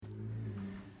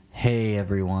Hey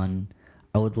everyone,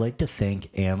 I would like to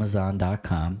thank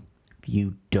Amazon.com. If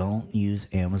you don't use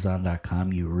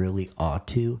Amazon.com, you really ought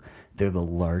to. They're the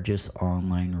largest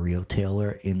online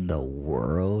retailer in the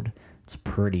world. It's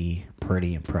pretty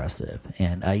impressive.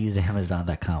 And I use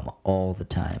Amazon.com all the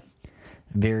time.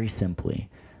 Very simply,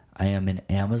 I am an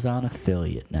Amazon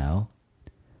affiliate now.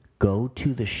 Go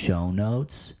to the show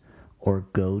notes or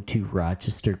go to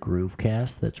Rochester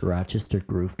Groovecast. That's Rochester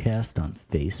Groovecast on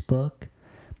Facebook.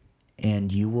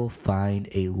 And you will find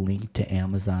a link to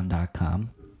Amazon.com.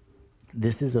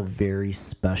 This is a very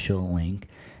special link.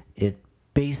 It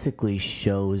basically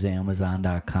shows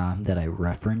Amazon.com that I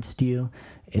referenced you.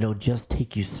 It'll just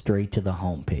take you straight to the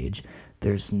homepage.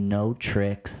 There's no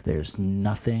tricks. There's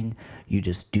nothing. You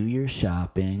just do your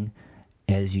shopping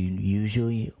as you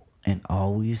usually and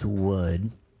always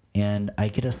would. And I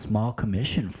get a small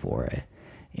commission for it.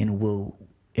 And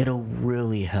it'll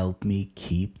really help me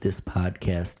keep this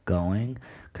podcast going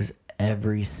because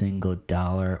every single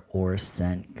dollar or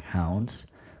cent counts.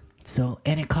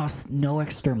 And it costs no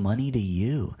extra money to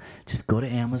you. Just go to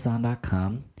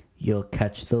Amazon.com. You'll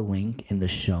catch the link in the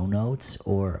show notes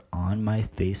or on my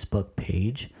Facebook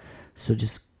page. So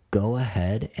just go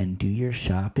ahead and do your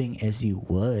shopping as you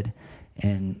would.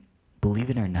 And believe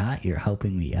it or not, you're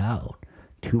helping me out.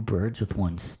 2 birds with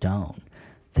 1 stone.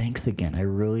 Thanks again. I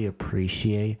really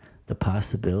appreciate the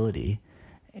possibility.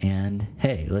 And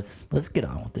hey, let's get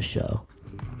on with the show.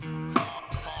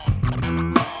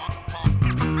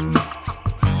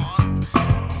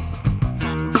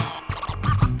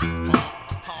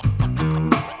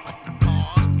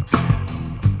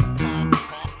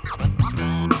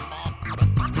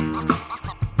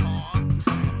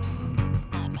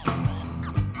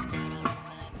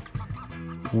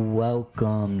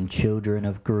 Welcome, children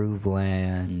of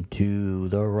Grooveland, to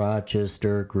the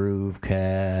Rochester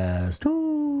Groovecast.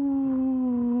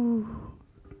 Ooh.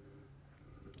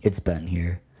 It's Ben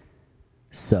here.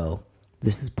 So,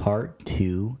 this is part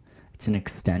 2. It's an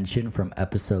extension from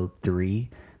episode 3.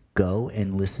 Go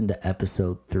and listen to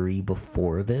episode 3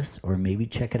 before this, or maybe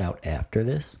check it out after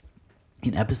this.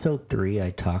 In episode 3,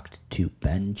 I talked to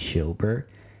Ben Chilber.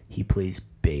 He plays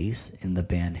bass in the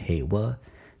band Haywa.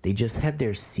 They just had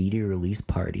their CD release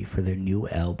party for their new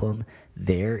album,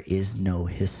 There Is No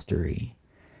History.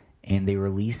 And they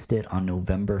released it on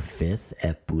November 5th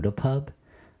at Buddha Pub.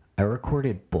 I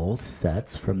recorded both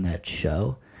sets from that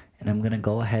show, and I'm going to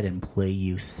go ahead and play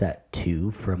you set 2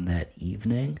 from that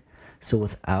evening. So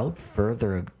without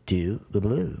further ado,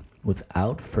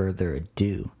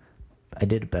 I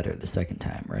did it better the second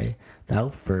time, right?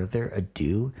 Without further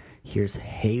ado, here's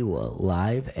Haywa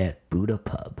live at Buddha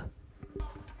Pub.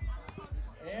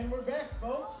 And we're back,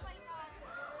 folks.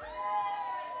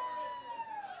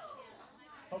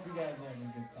 Hope you guys are having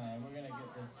a good time. We're going to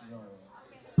get this rolling.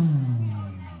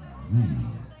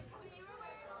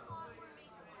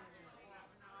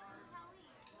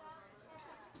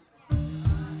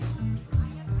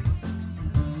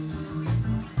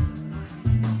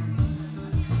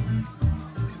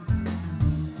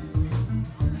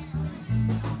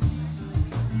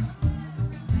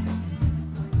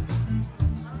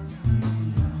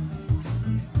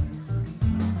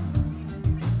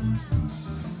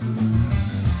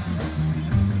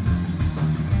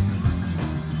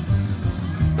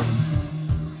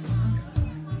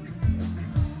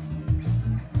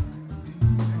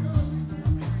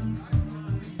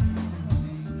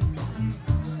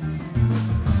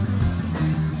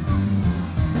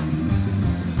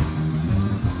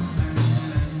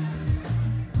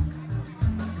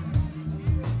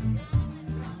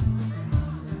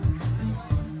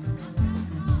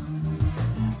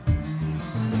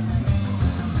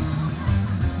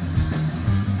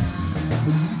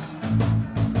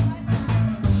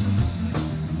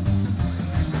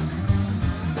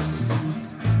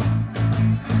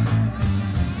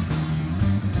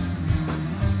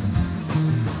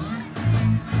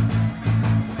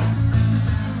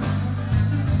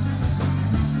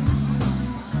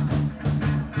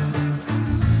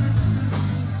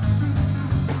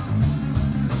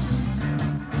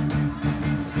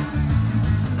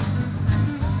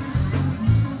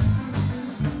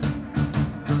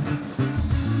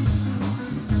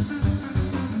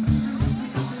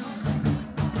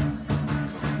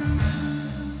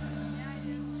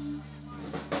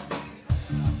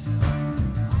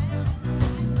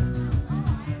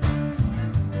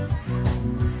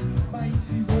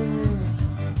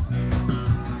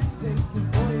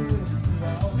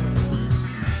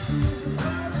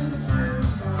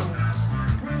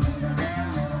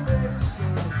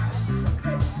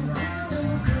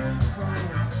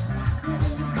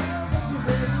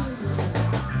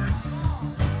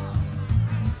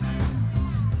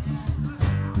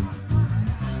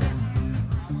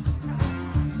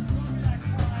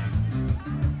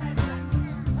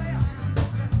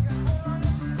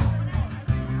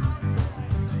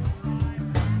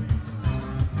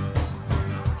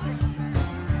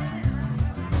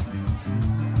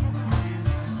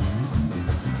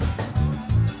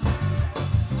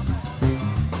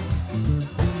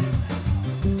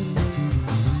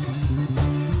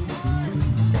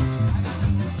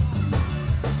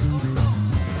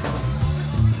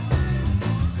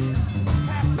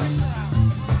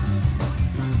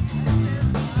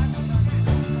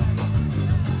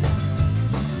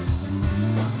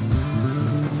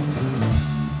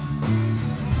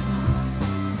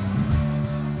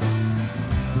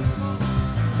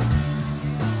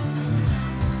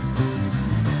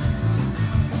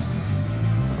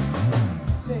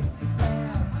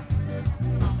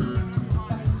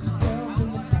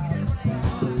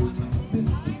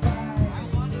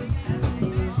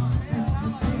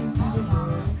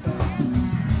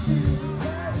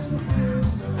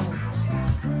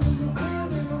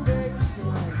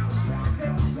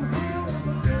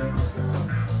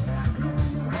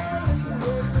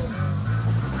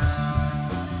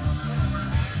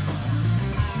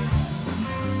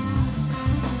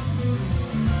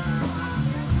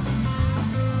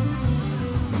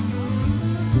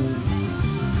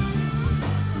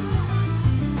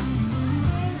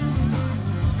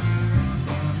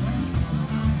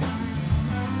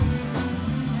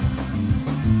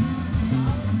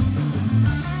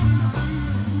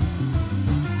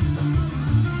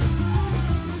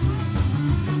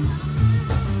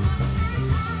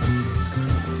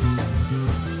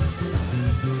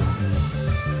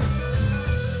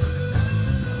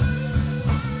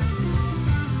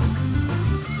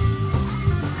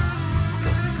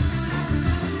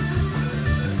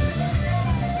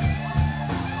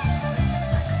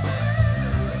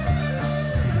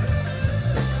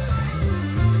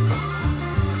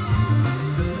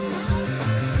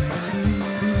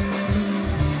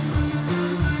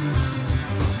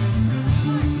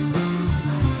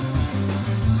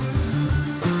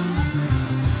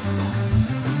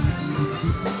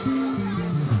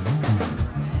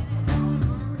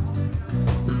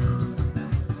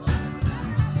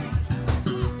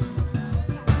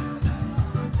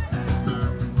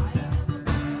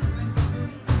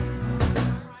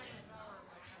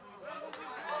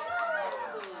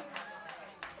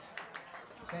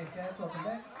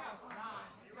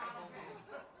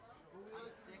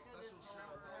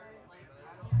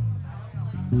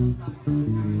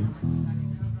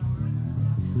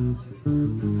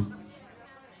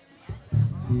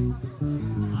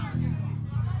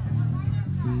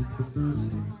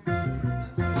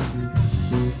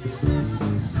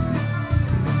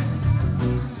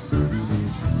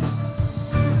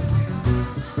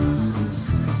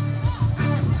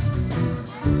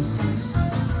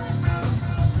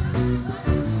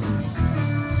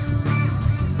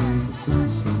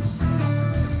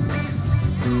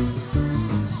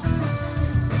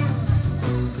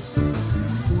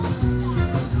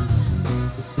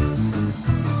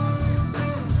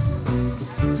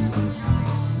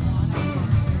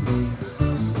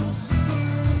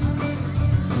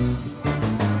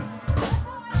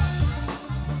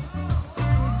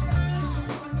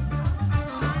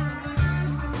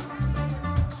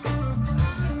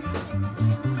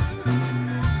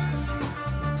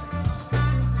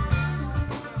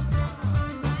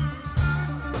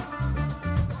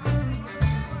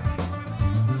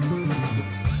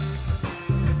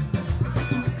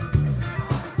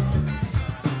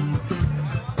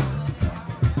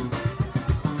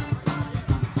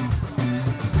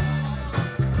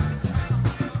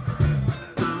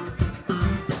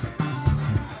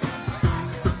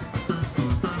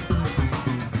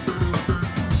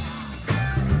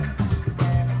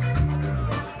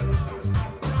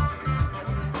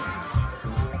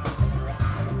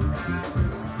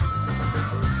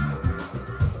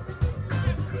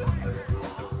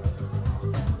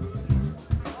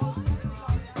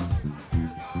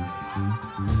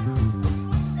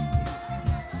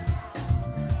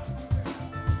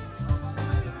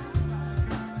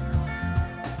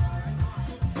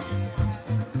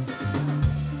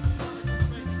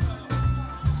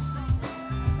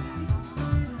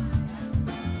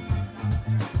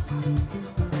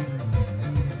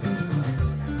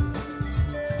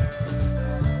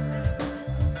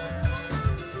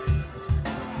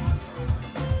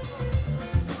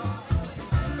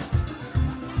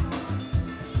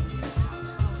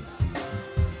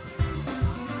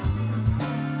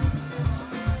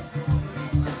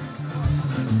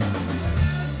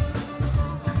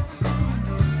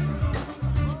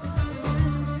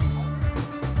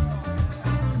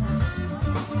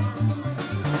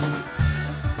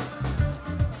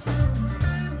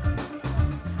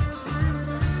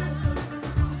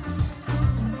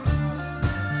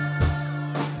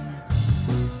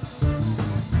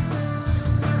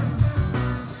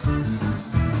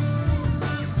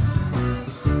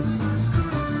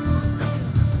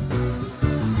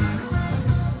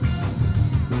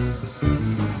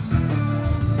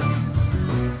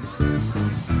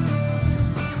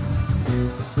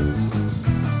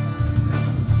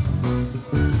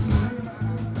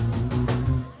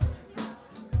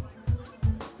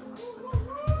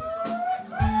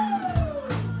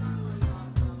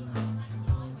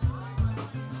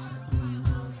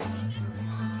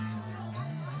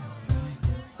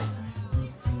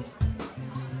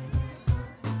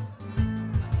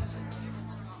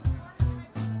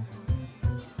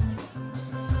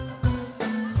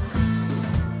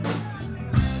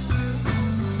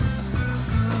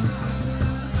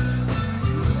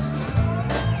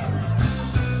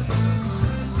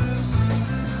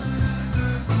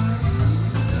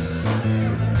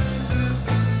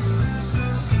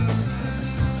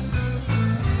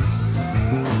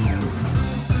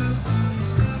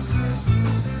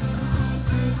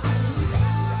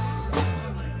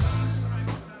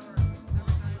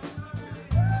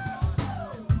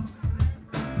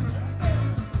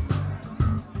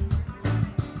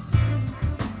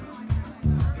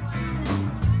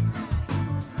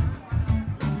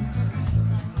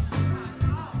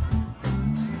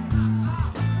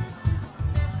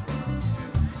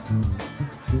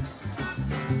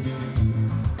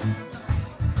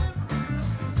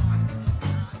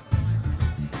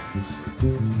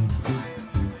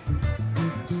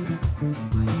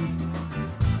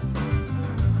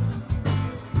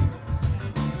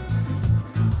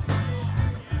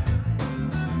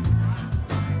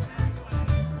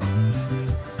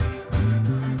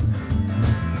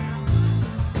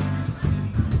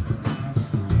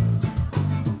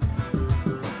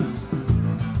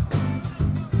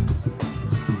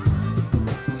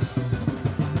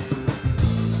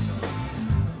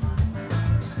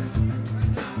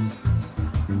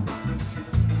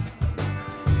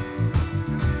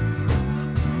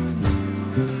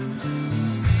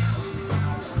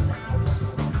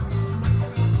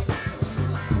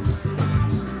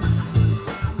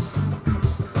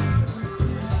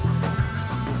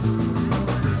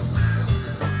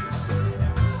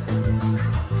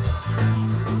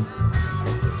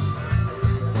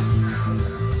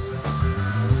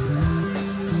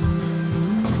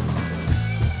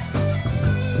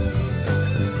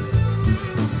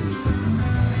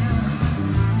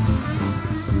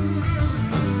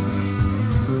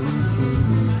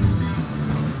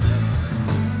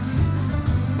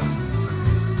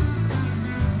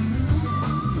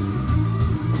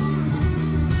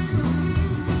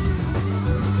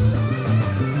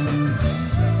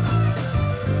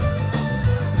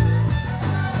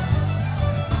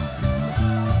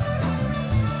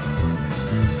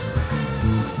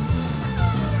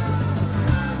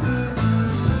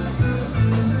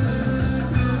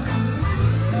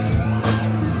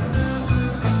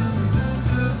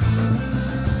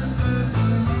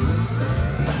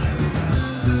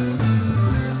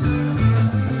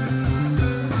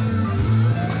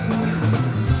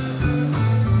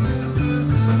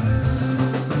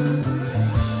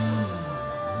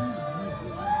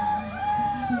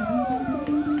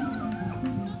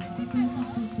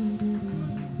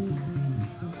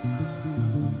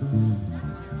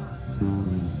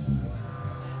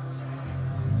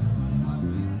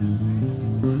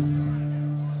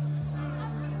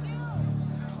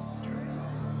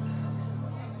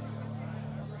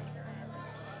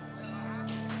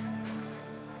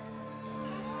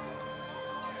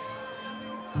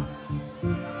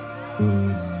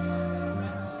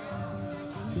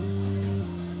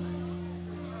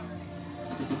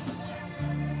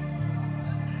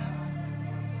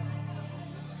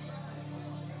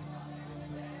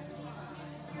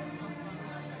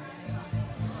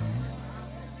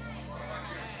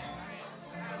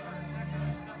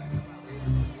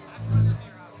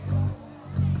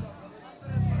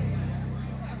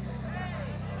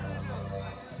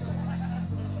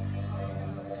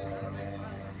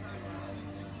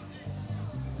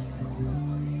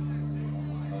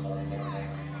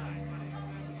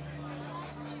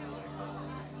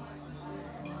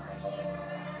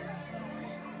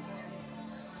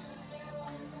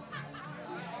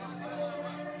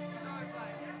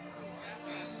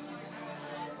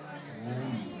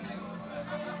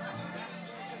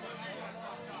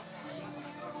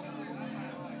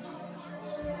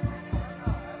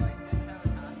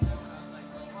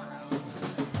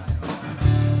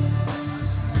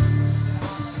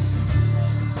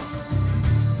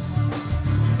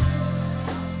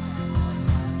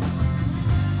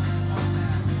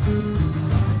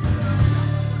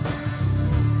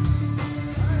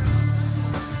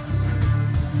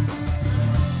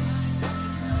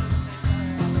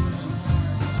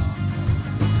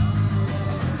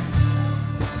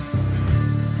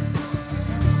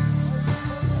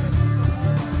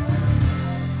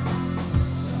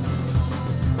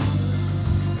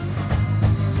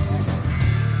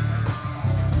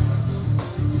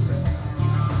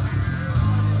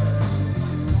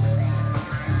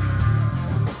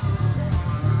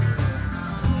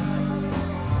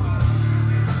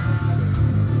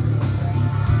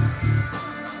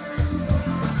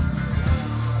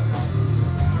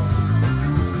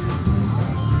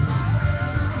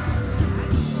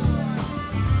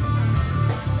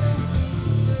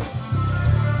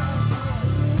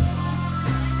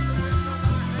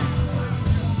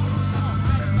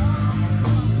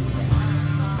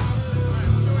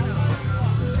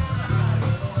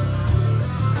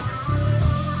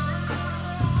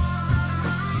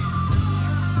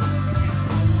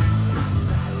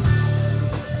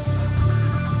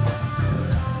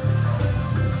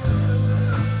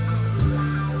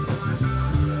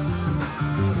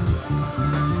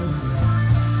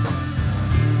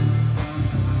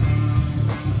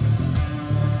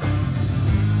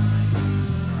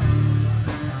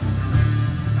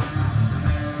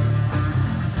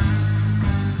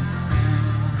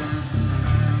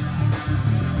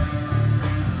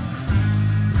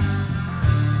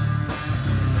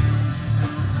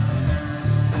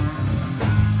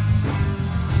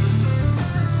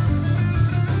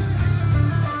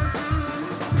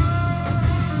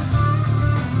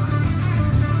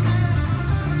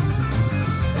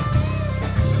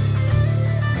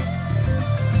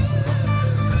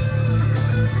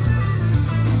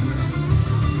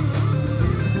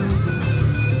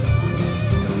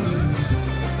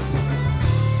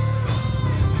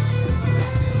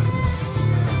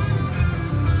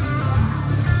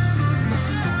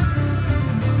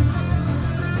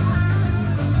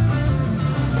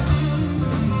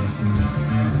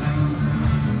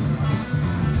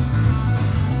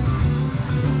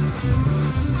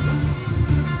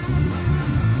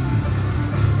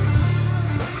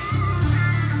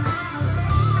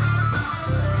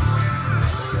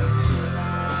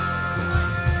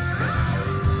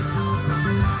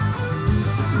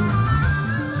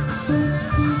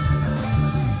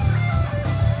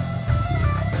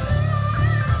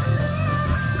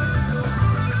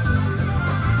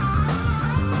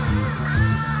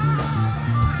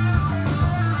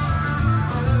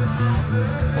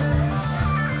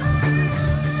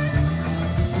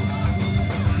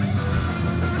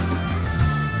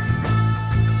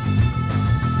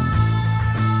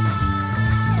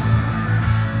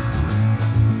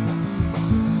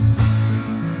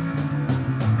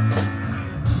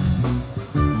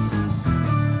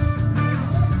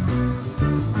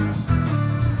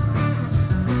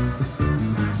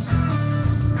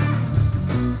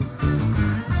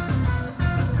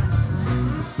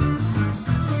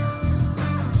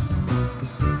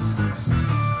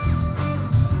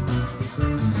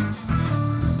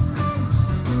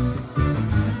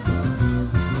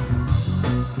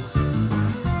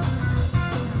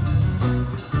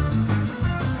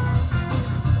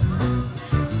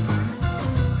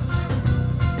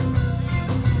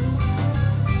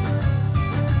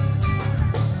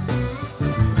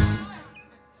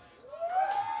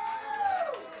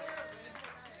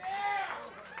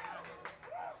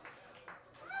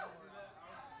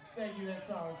 Thank you. That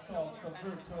song is called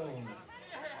Subverto.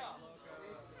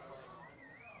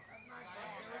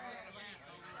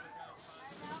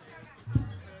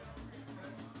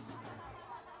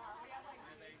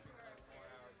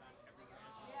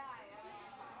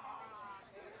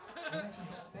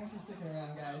 Thanks for sticking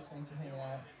around, guys. Thanks for hanging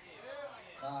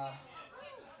out.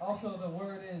 Also, the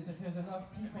word is if there's enough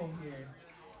people here,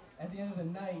 at the end of the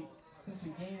night, since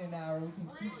we gain an hour, we can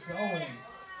keep going.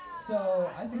 So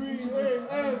I think we should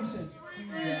seize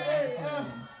that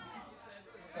opportunity.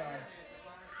 Sorry.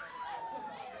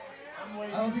 I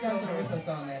hope you guys are with us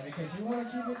on that because we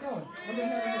want to keep it going. We're gonna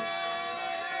have a good.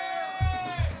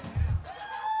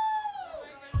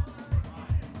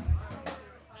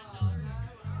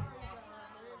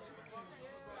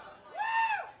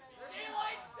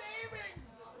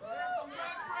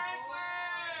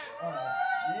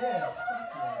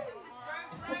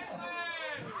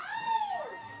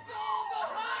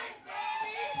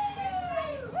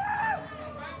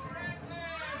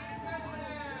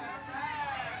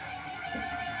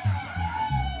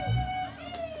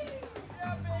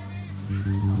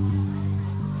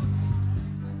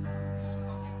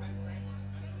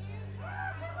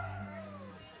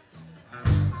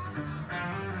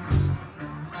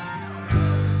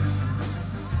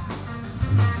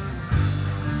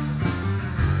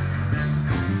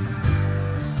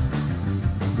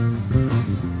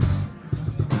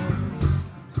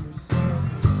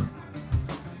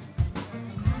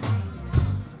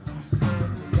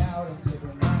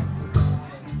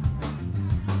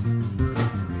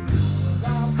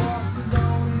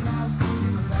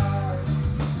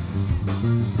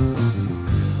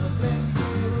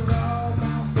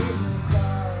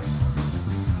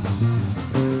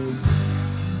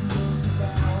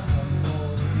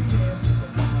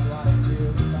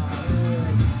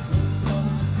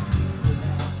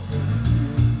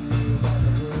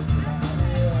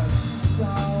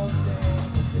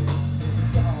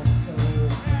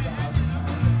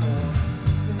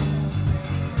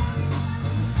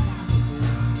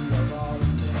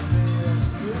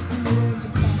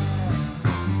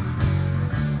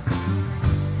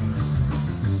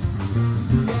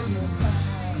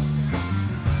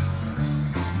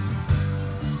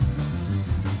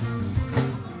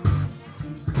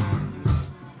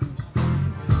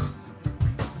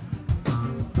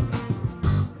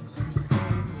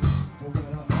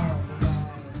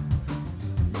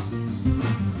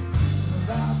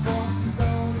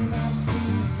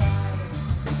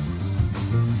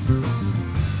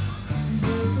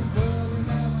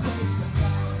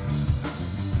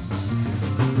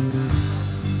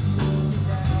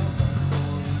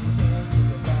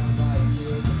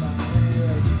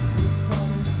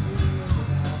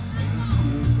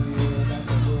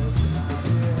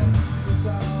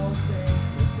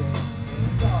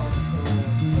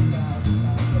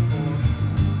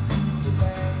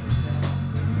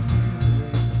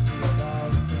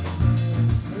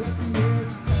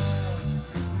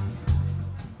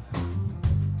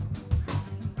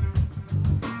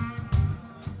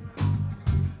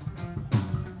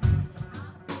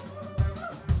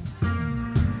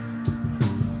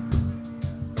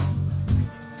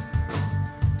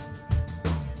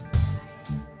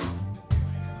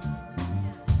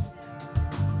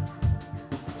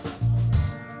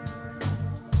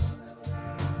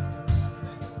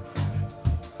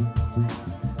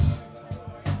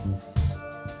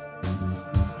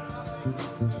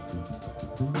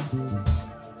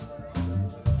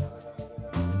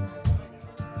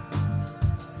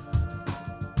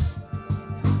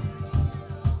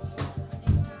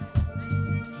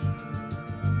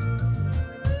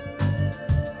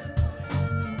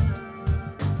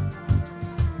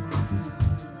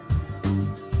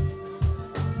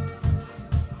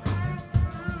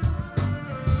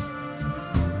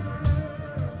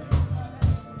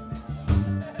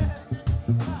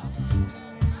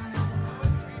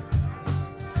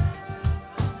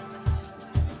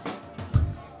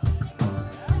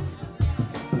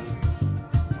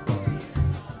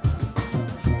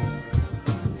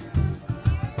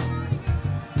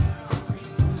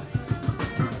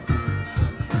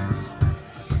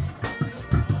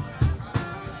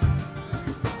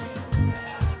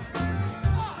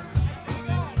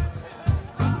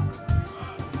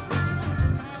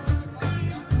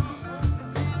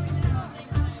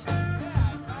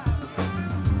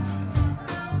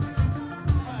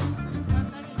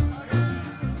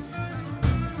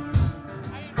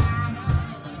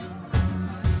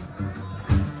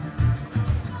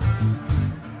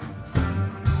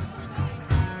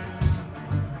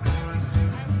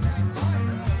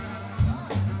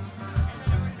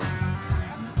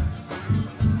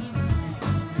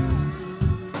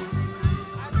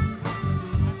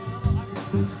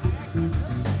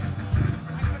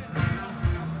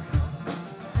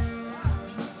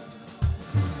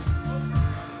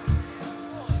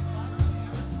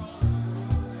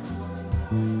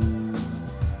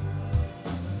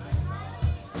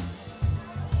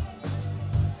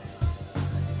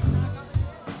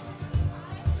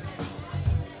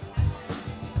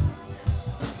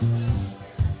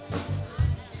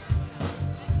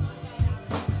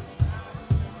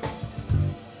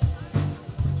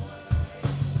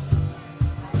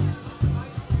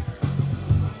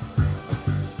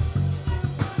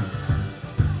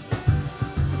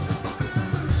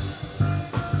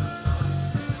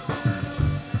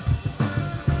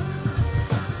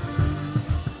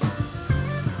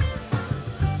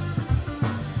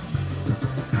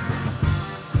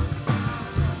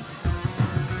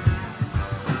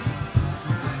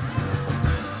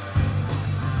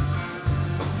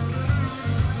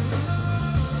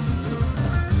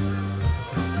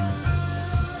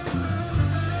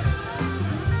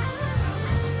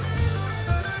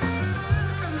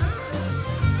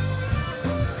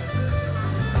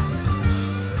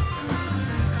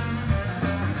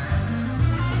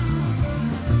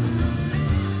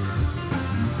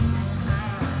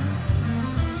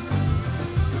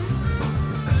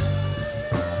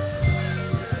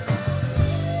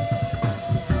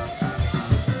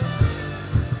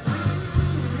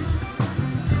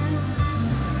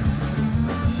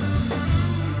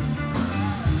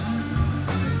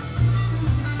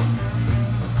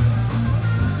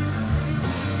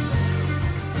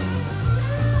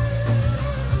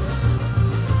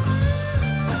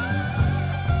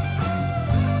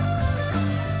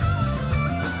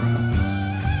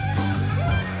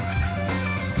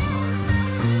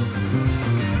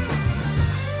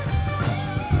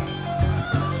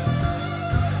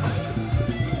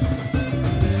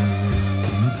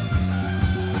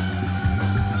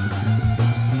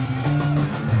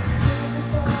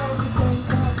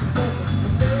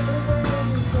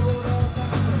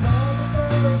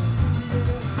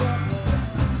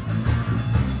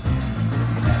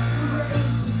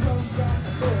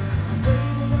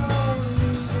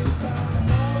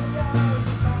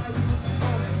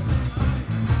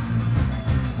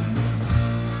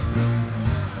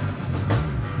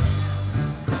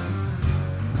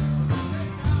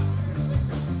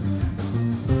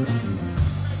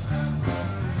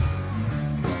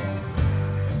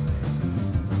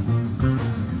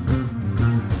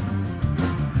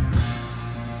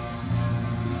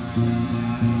 Thank you.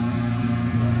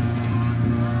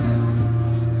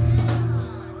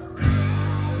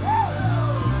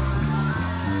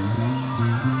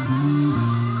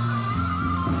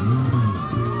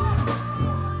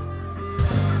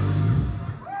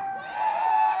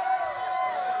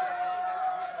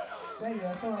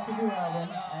 That's off the new album,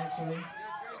 actually.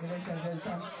 Relation to this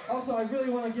time. Also, I really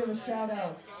want to give a shout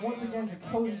out once again to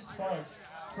Cody Sparks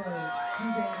for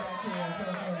DJing back here and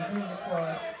playing some of his music for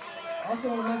us. Also,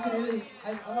 want to mention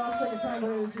I lost track of time,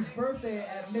 but it was his birthday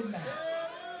at midnight.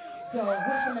 So,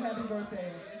 wish him a happy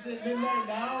birthday. Is it midnight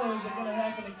now or is it gonna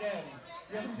happen again?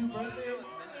 You have 2 birthdays?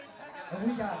 And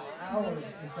we got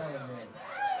hours to celebrate.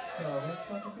 So, let's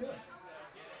fucking do it.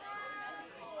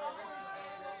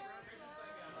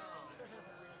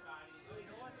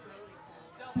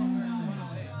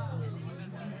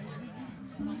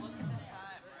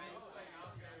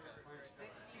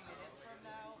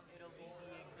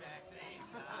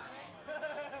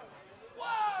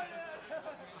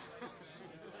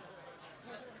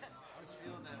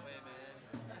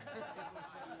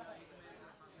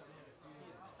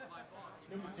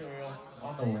 New material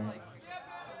on the way.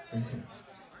 Thank you.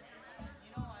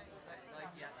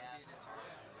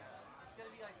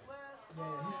 Yeah,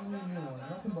 here's a new one.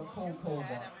 Nothing but cold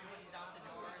bar.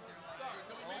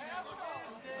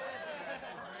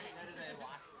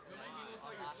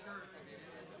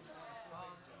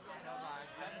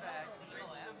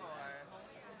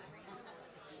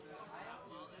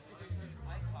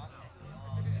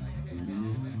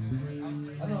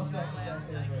 I don't know if Zach is my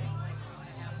favorite.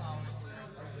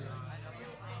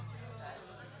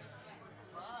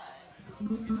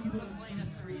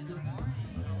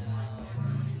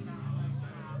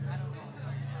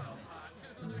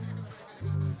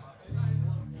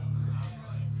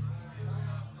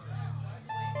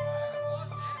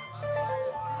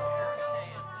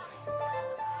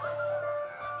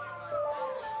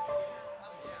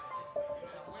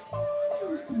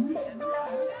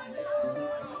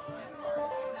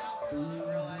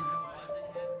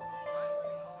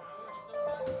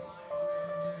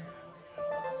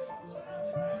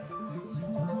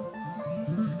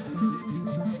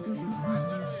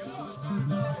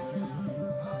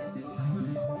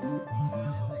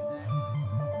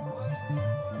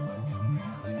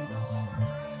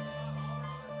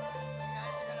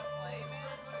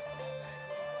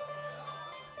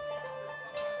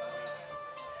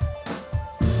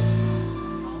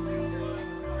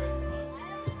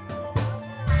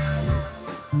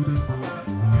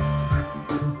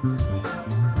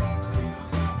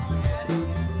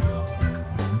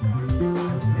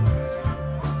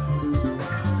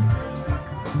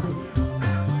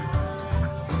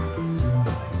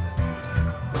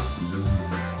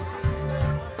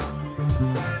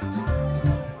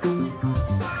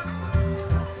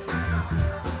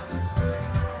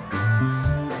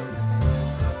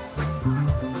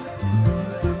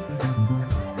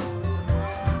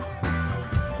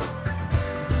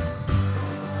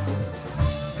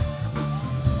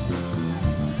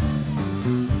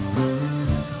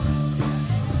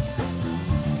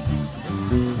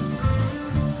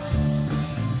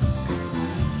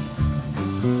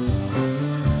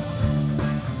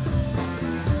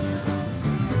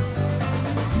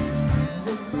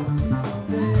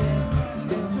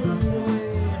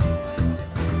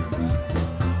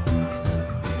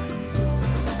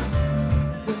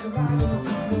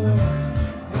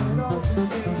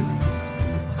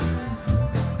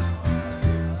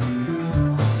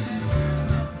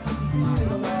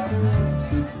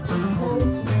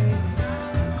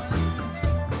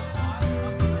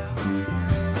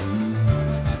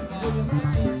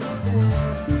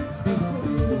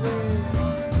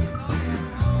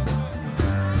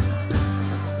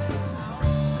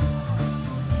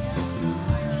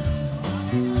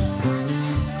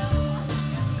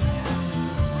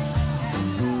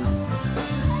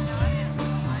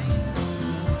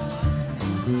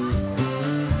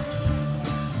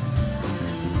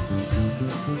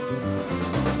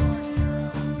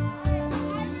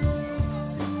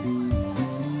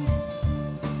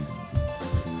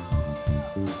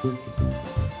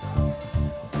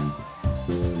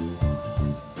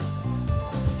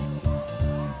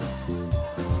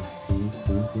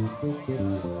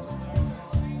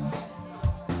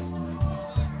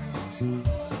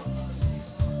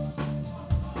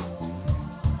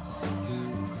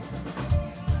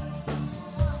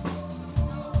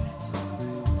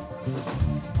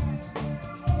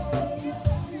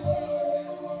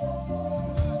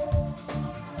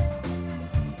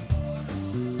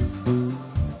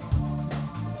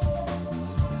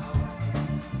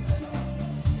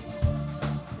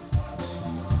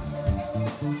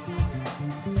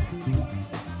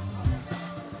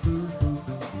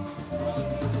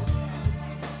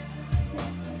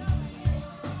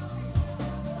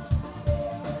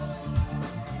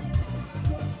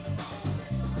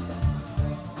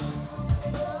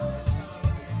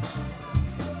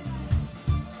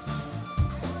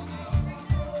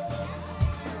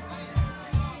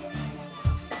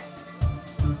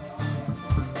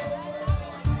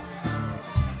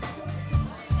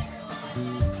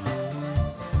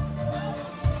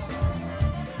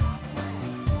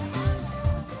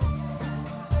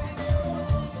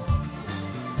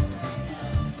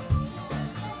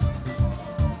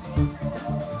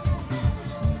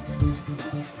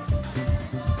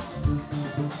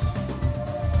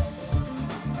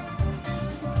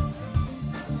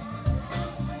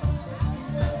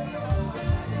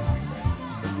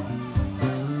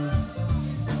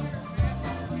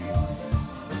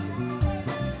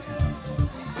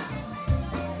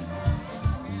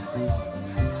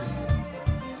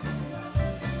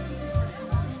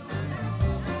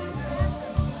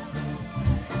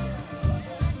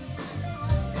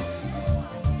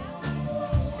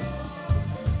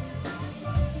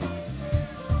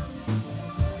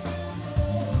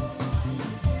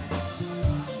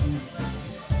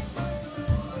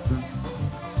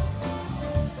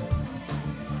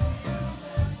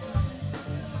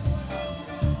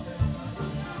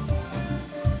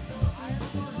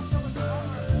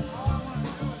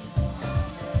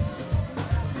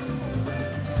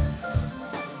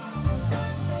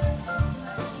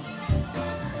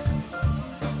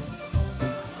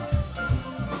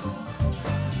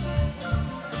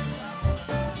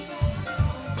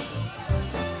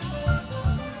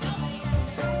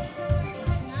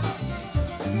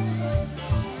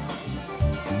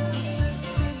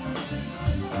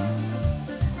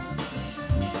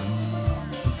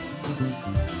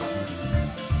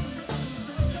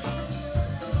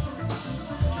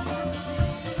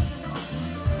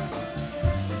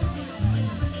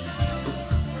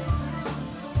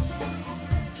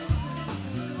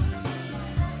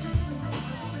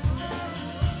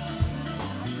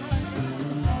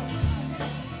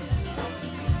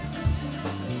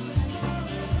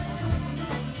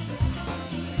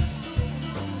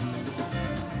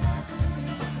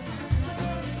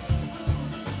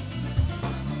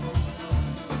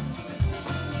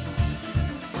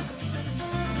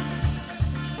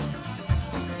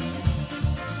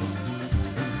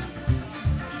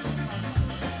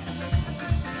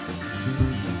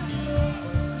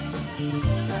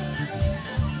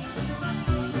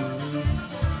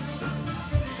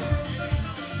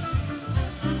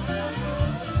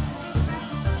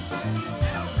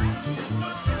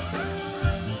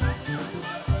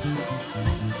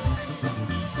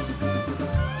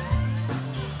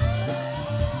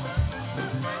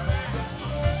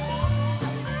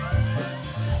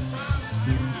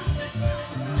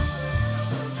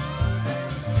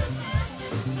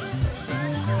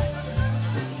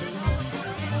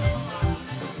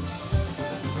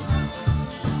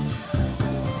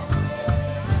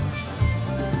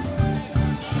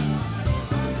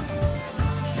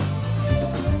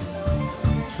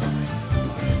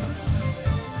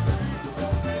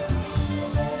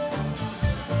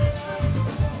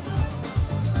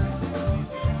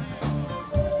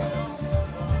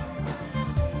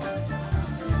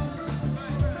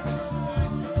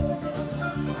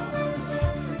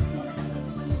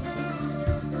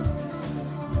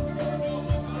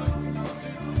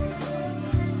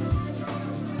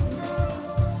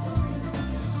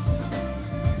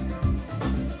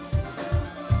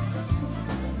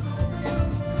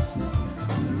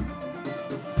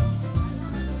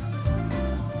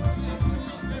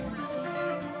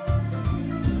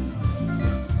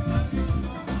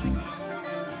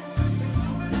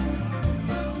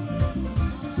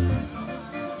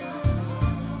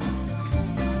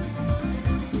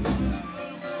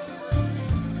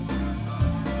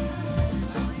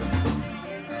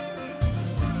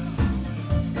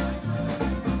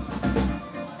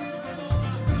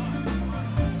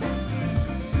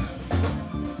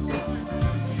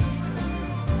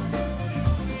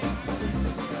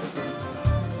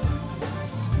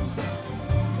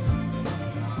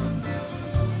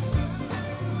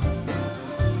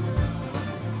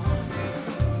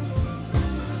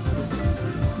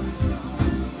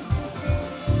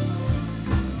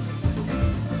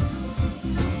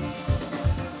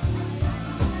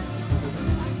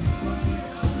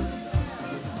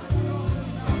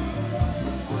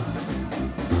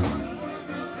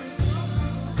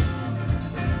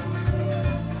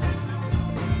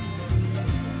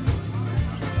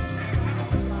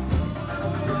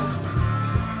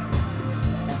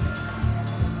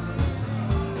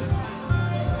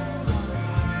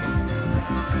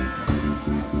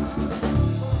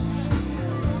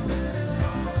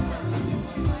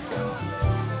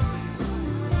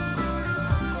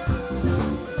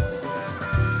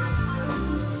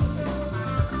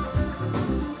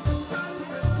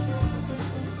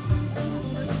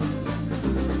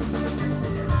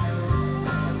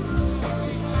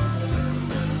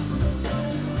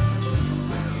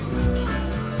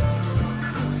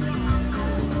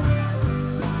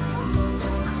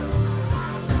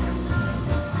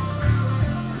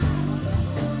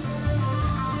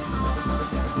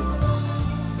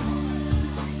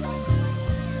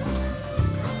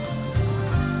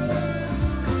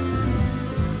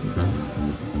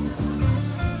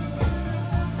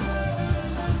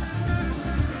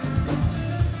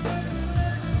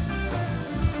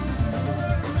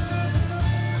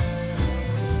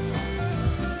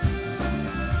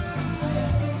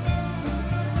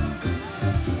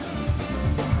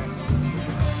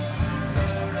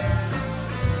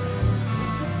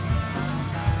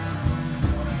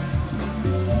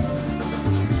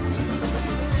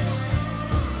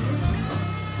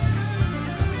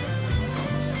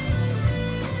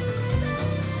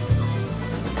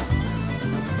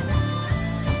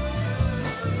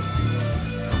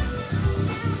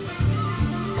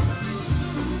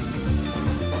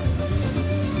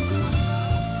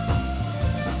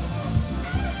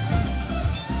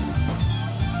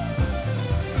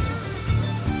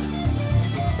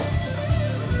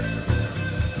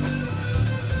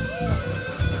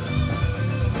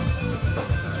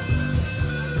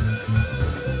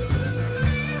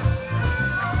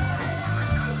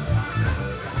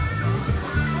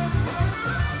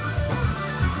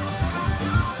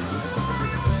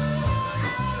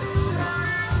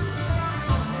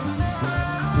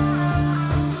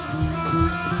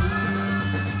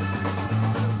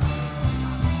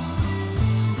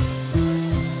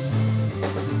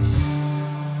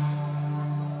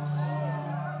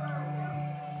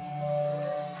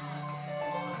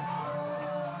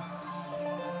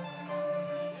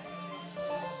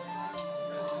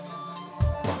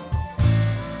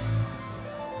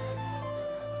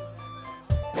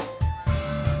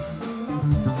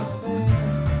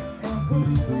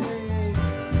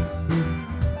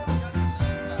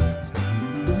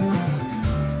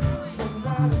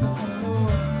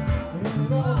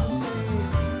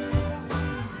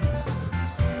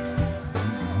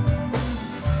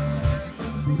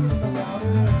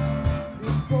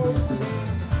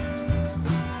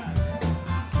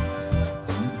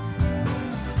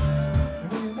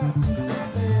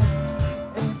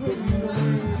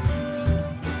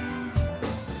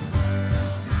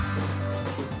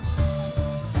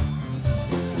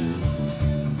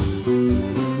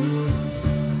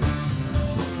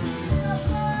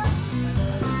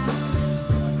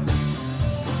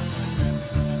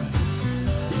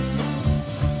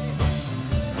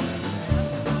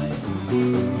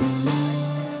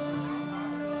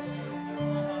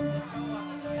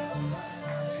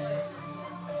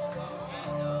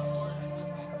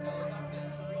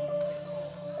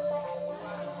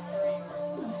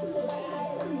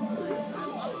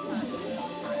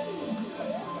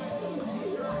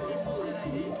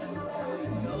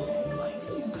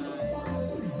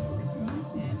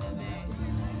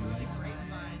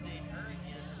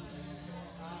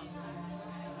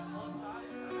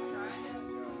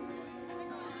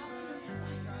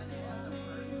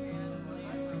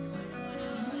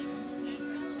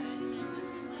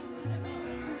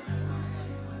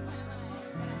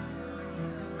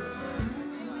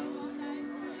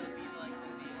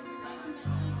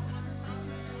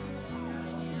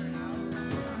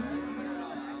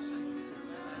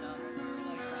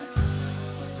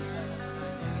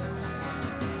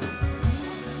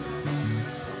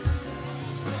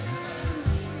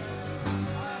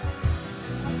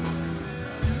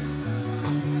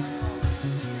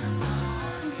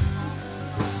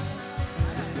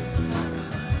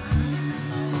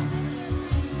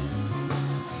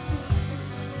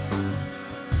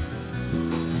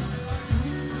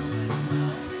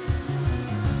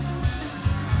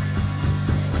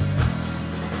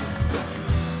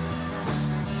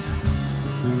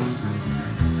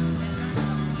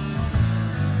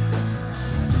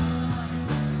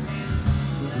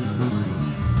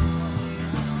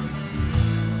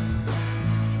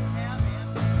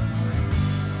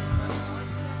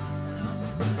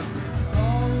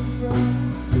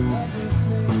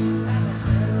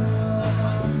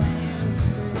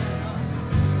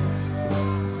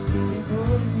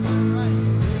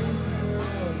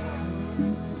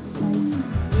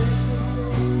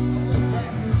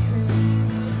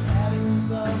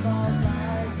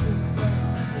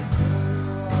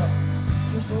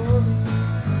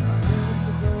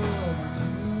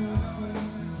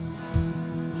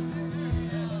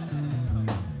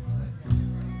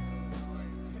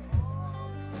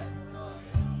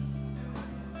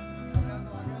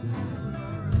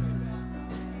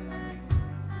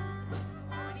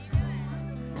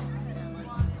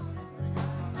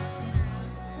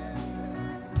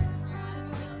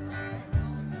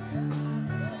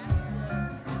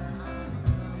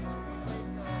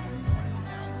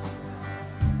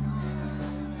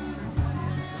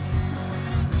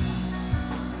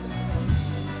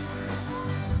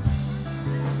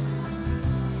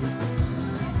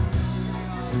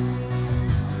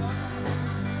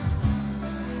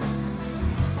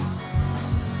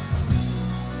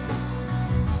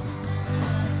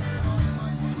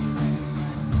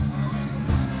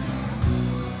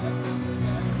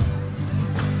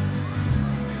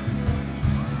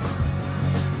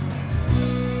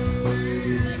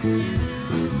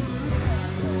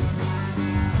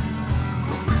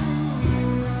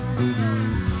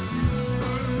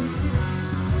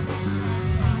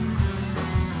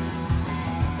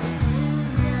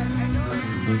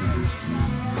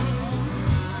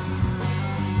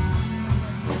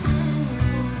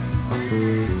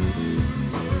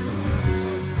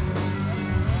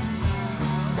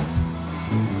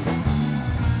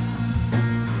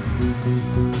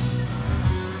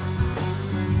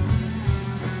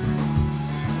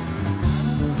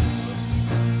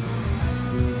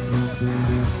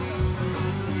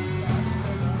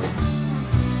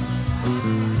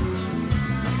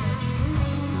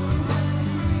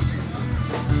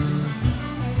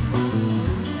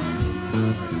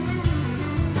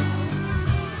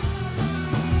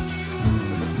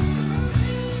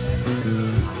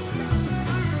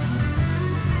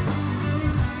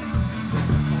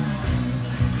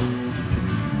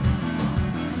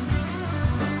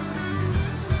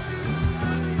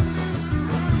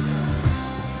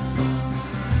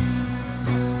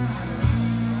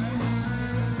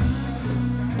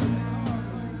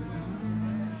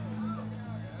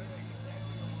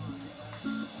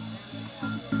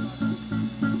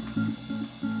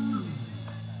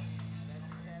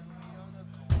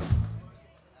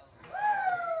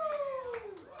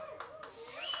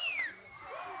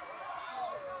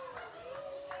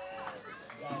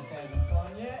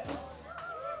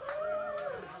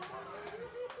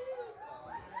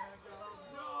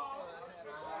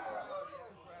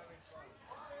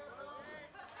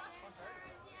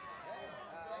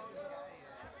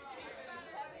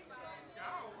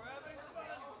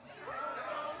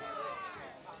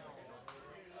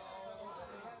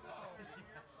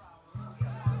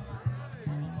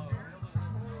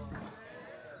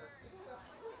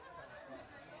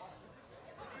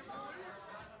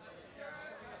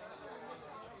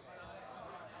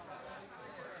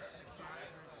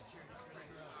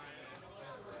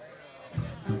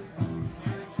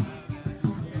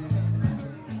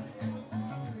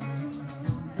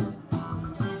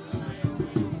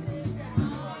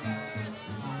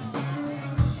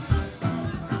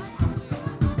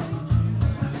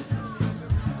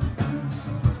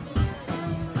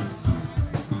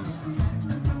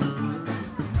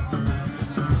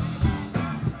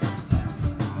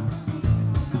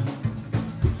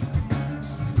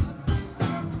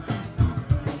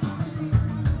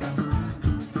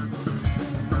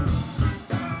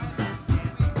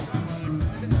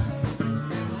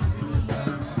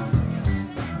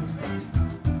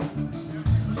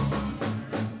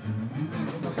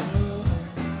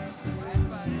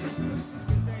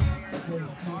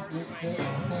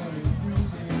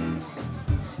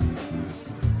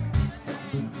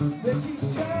 They keep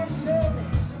trying to tell me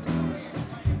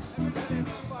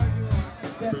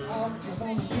that I'm the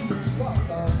only thing that's walk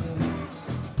on me.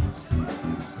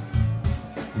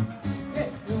 Yeah,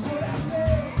 and what I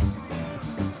say,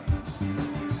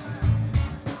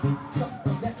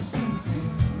 something that keeps me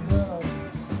slow.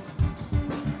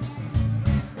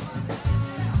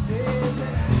 Is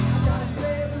that I got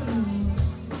revenues,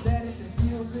 that if it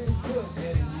feels this good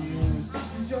getting used,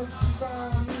 you just keep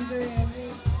on using me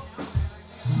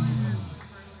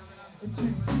until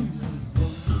you use me.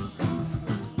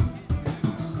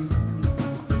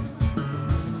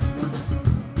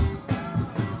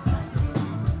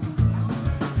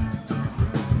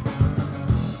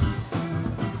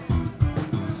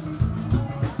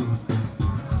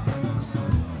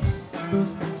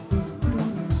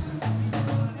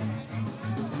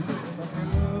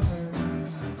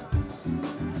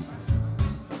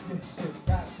 Sit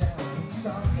right down and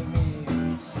talk to me.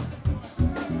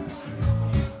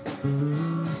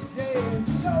 Yeah,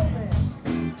 he told me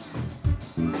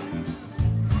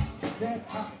that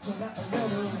I to not let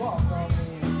her walk on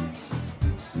me.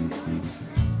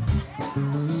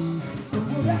 But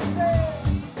what I said,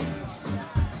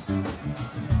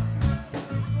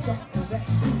 something that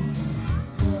keeps me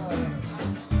slow.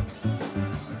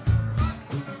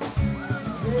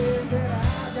 Yes, that I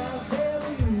got scared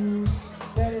news,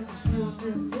 that if it feels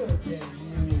this good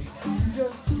getting used, you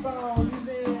just keep on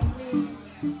using me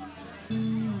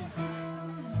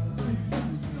to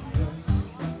use me.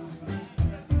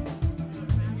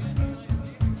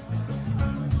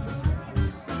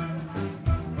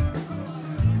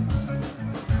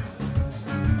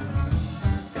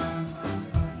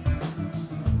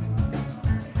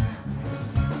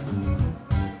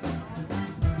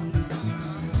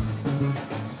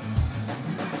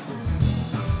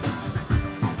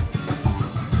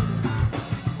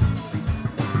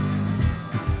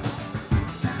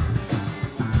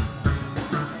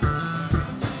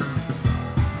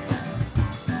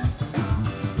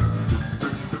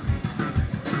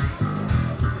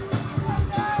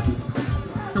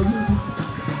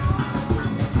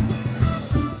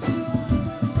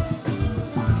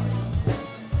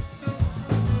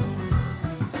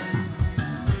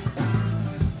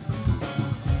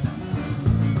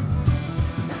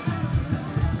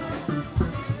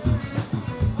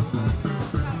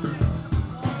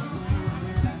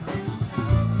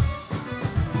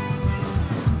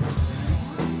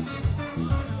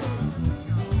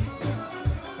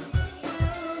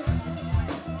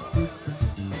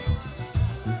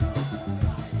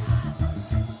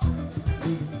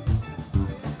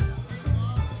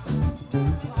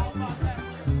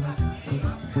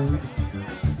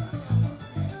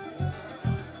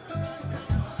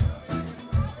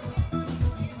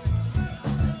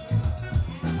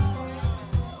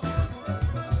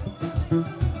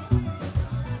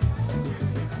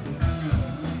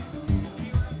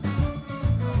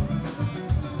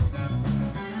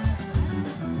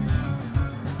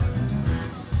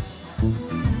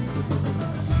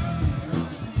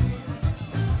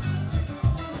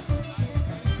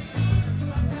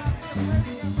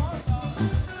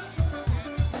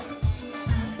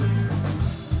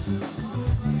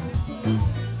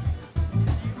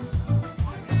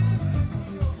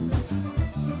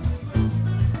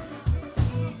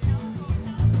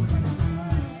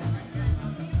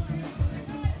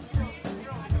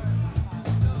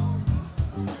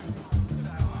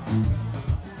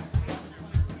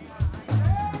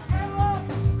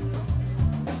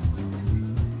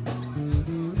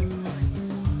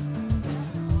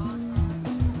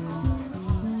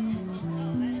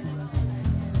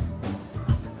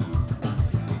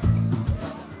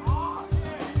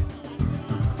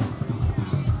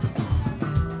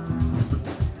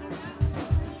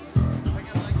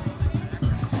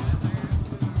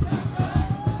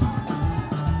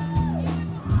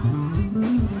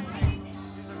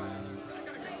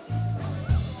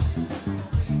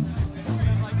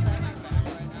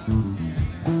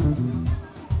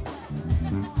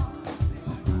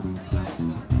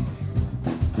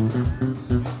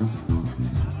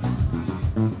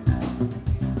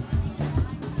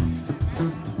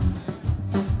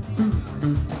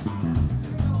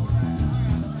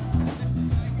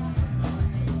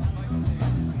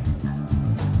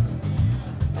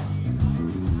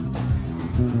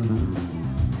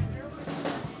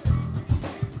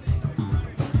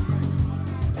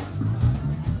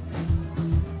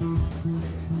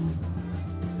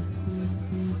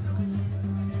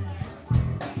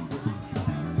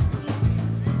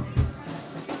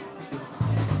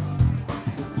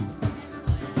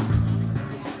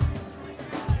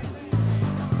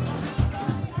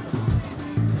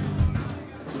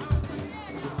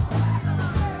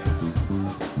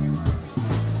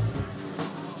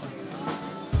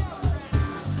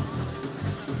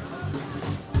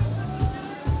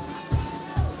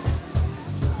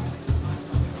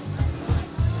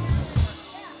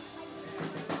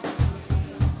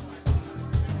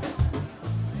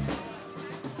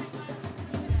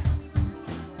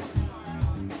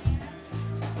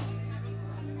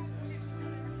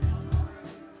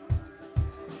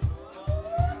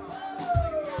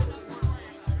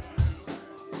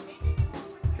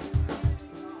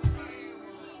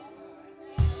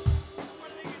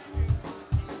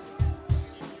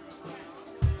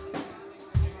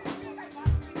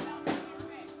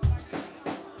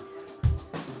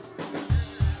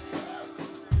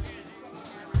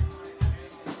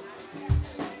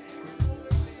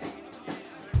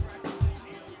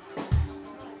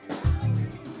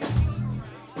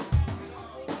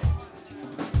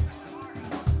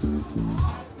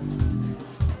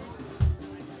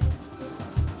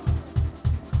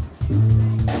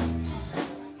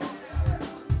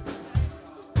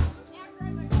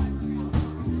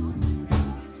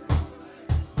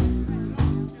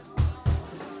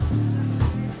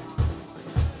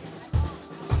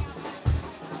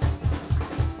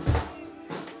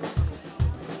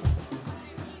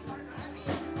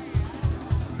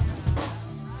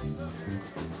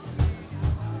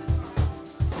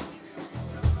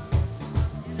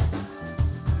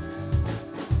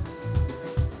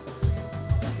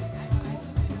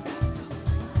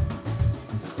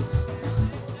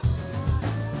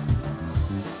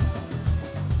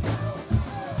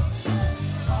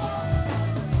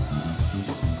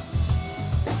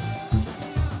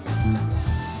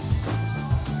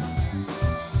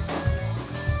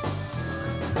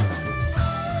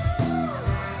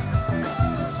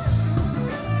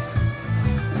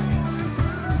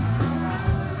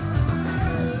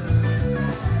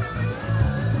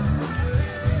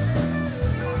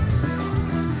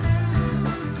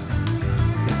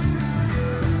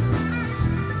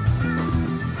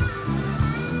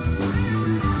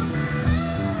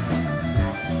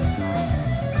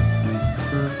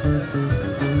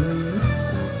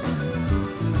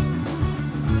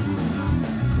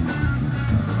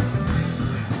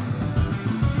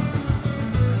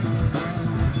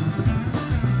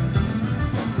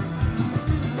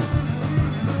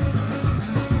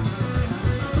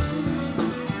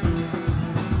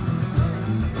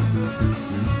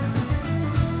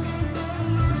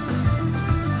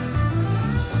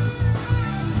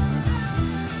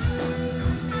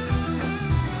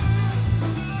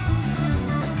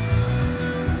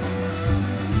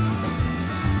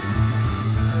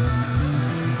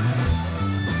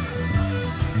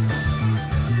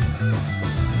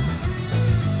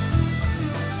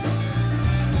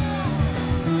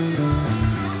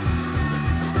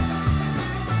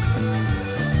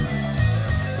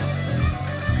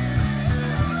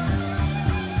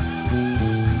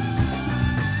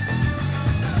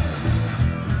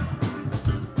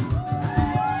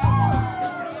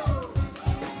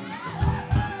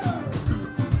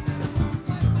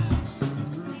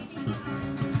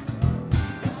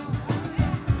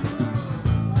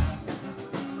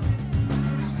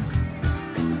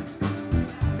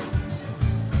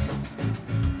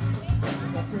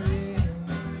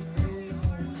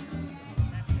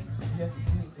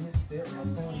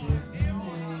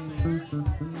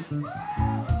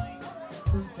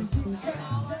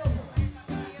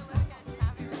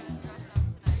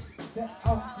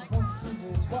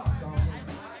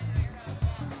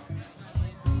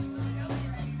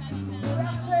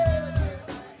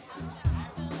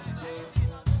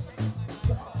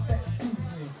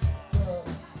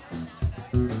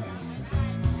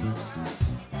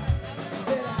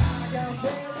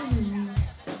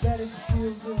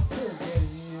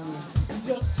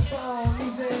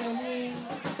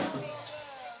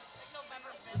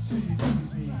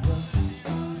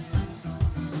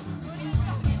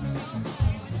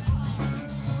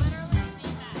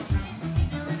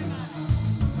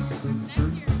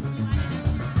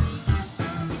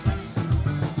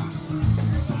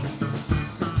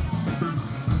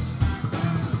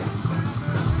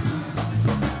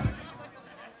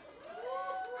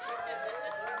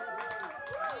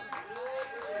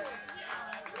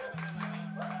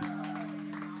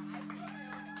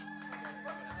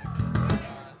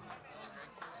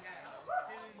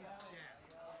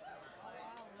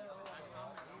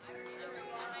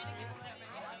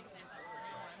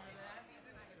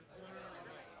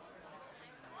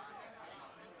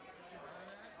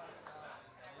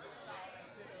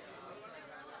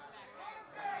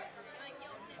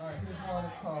 Alright, here's one.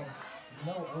 It's called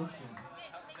No Ocean.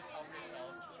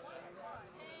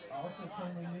 Also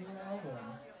from the new album.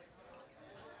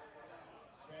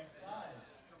 Track 5.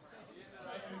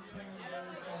 Right in between There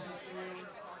Is No History,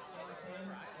 Hint, and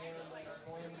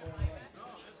Going Going Away.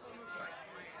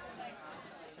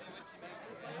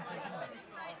 I didn't say too much.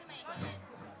 I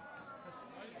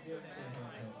didn't say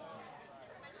hint.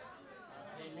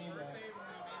 I didn't mean that.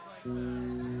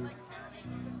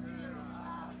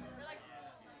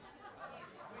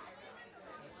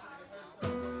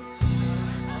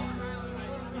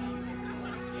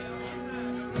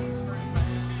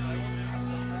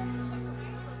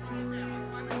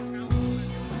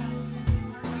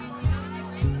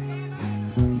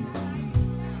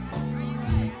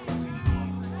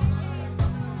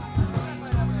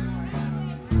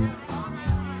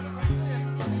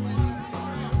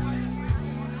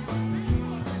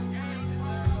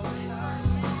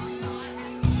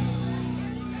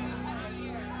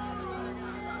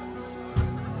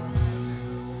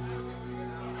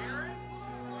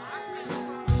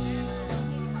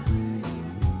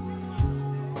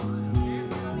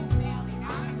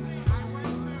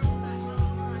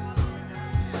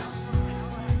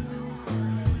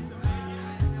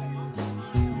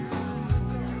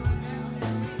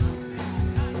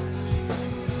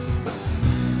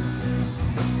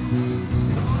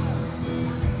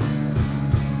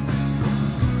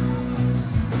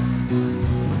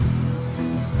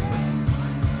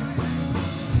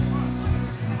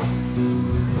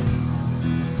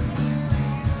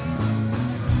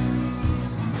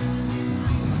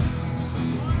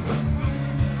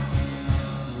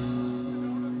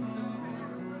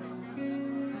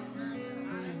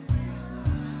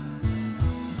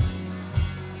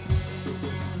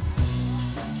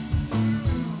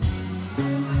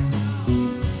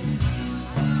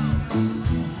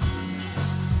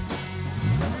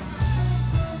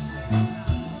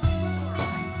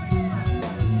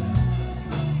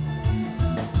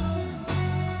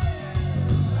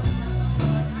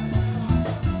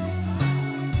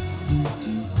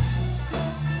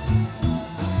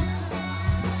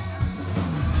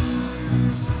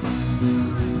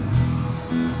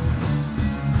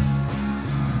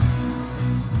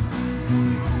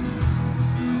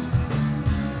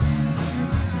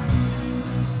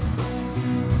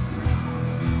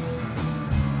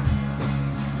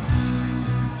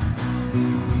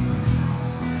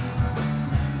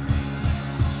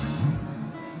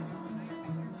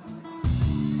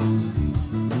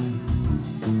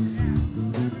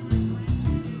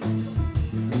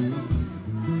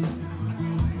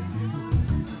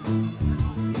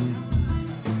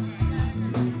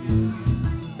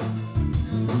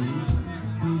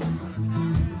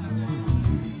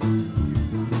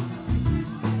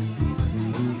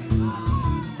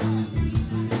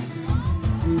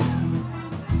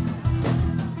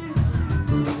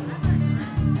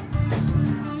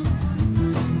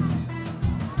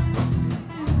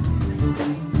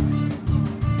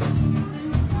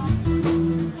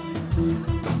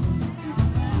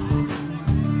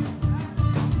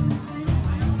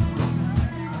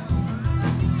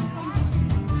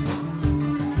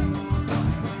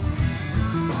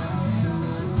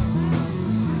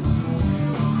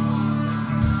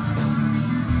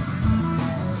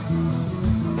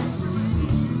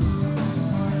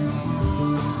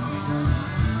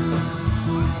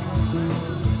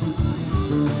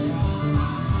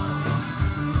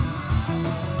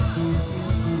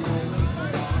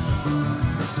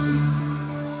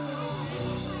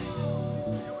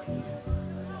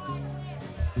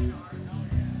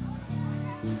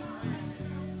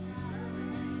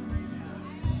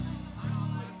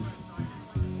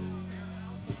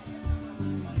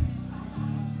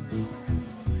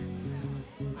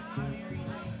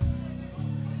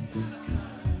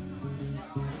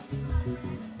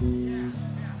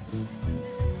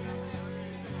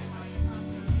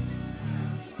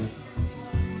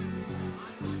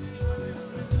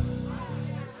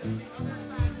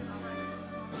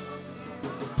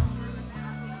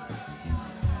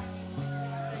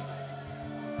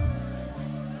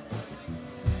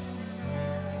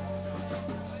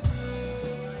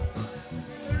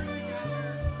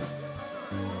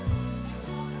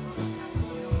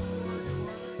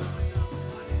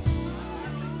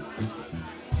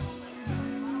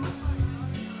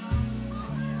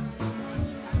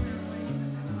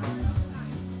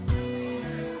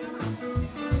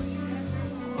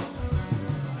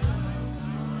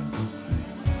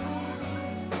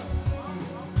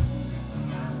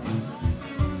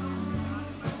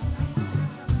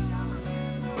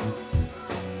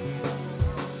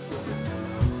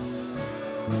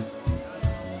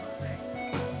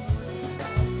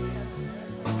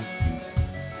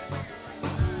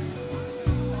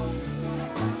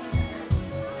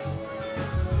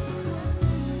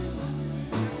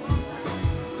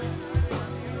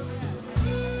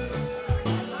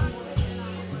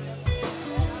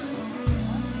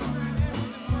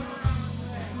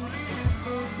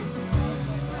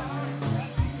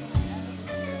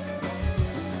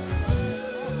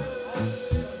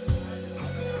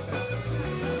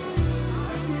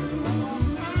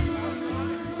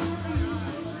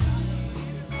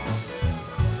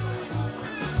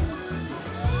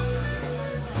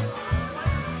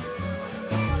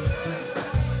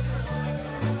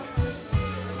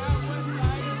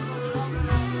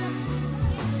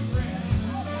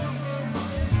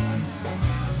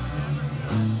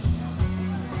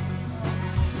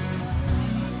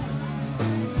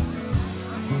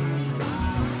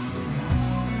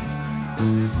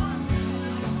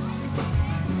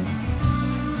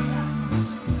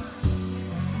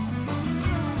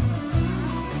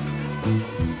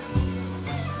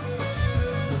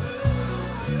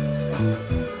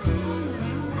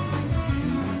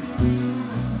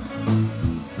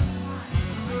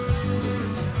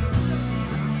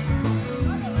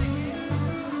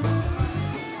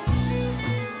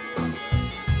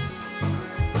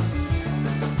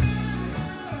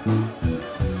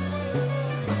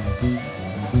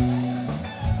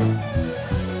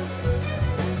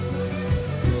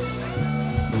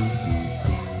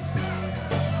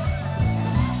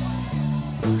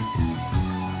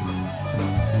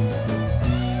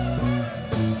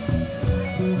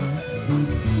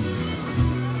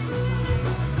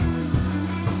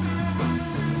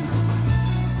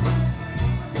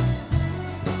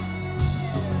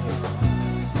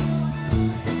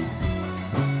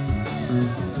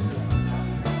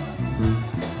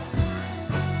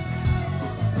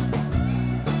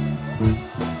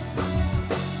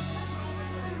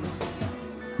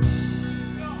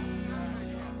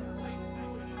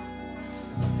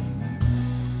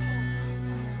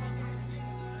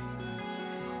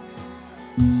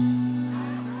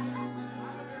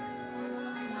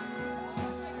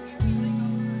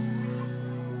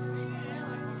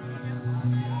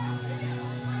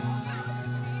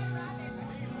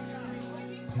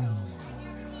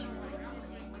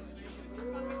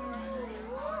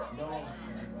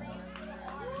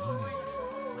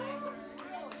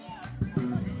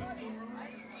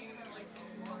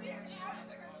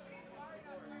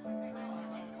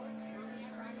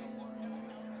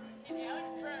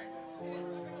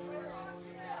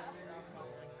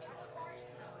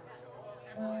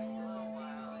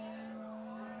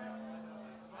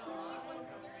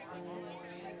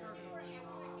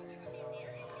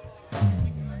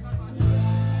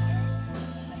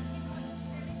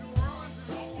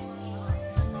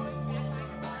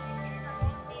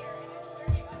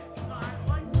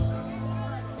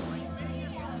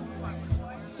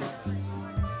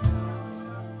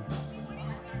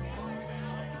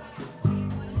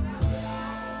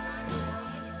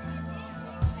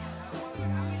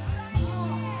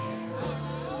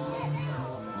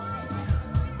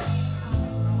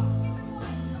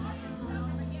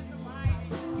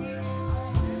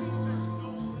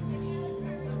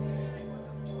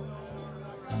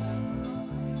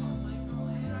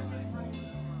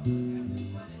 You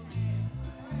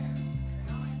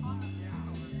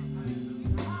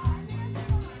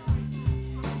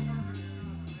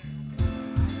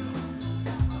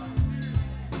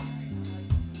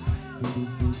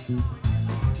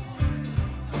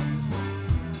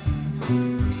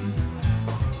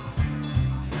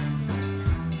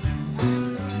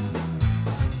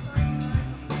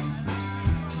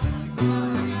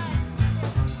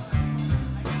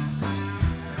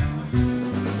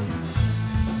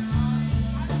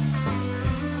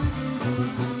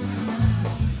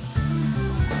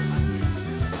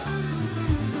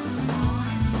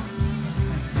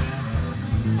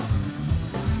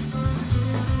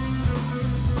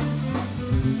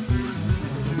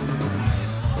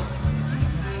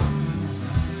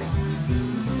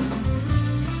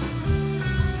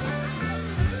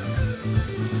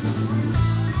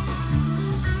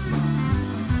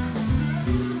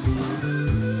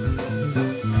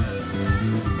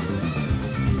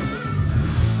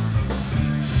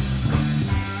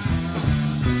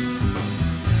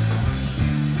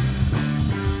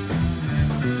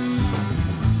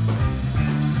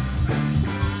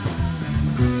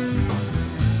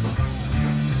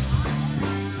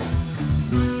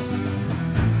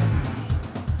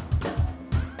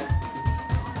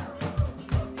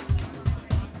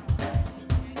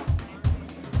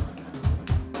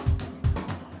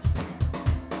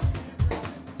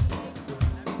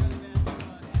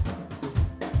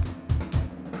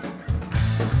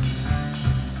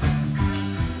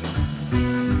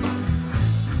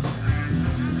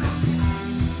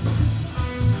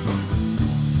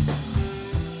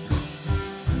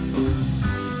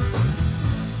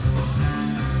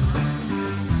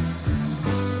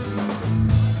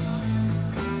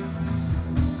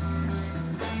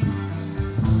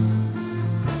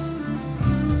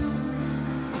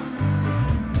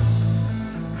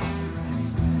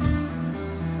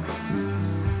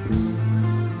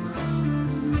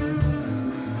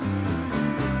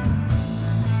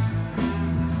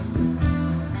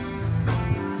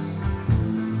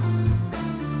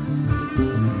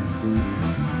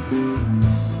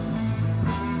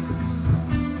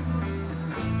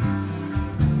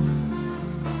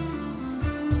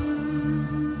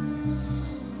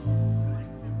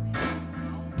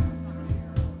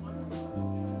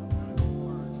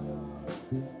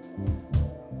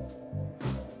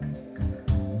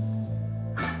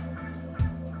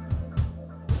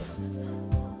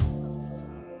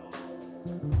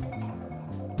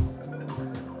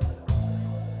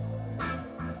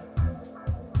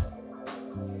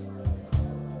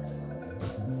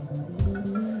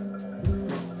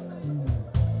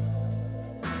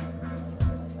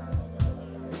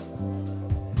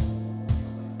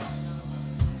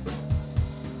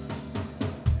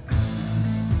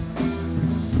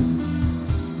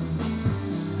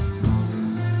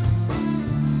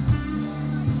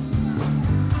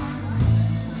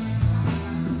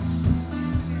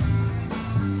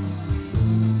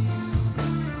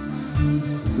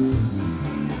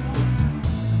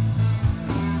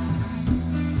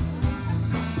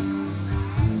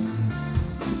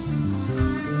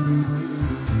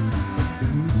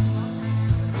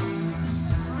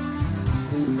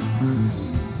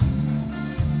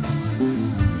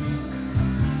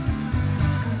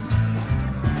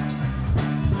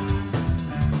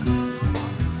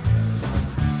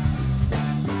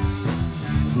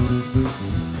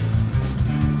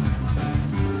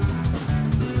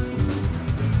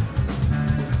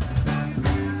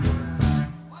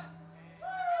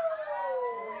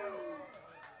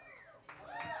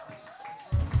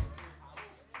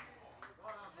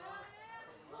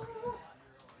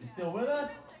still with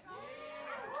us?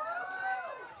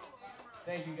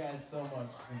 Thank you guys so much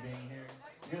for being here.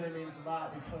 It really means a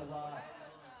lot. We put a lot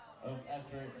of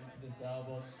effort into this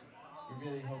album. We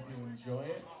really hope you enjoy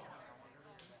it.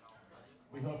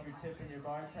 We hope you're tipping your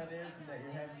bartenders and that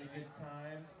you're having a good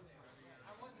time.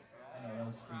 I know that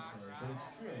was cliche, but it's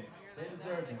true. They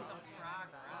deserve it.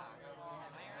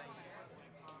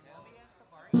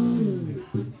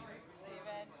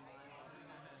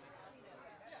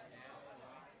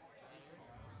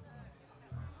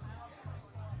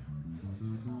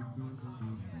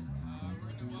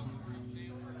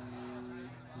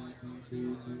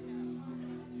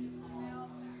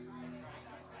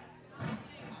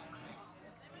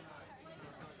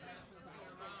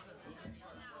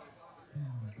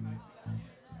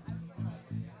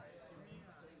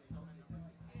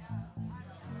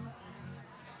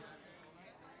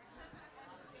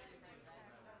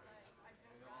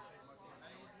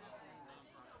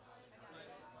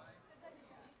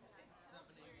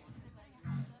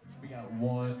 We got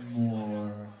one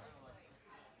more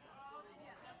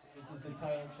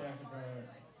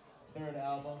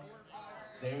album,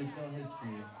 There Is No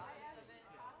History.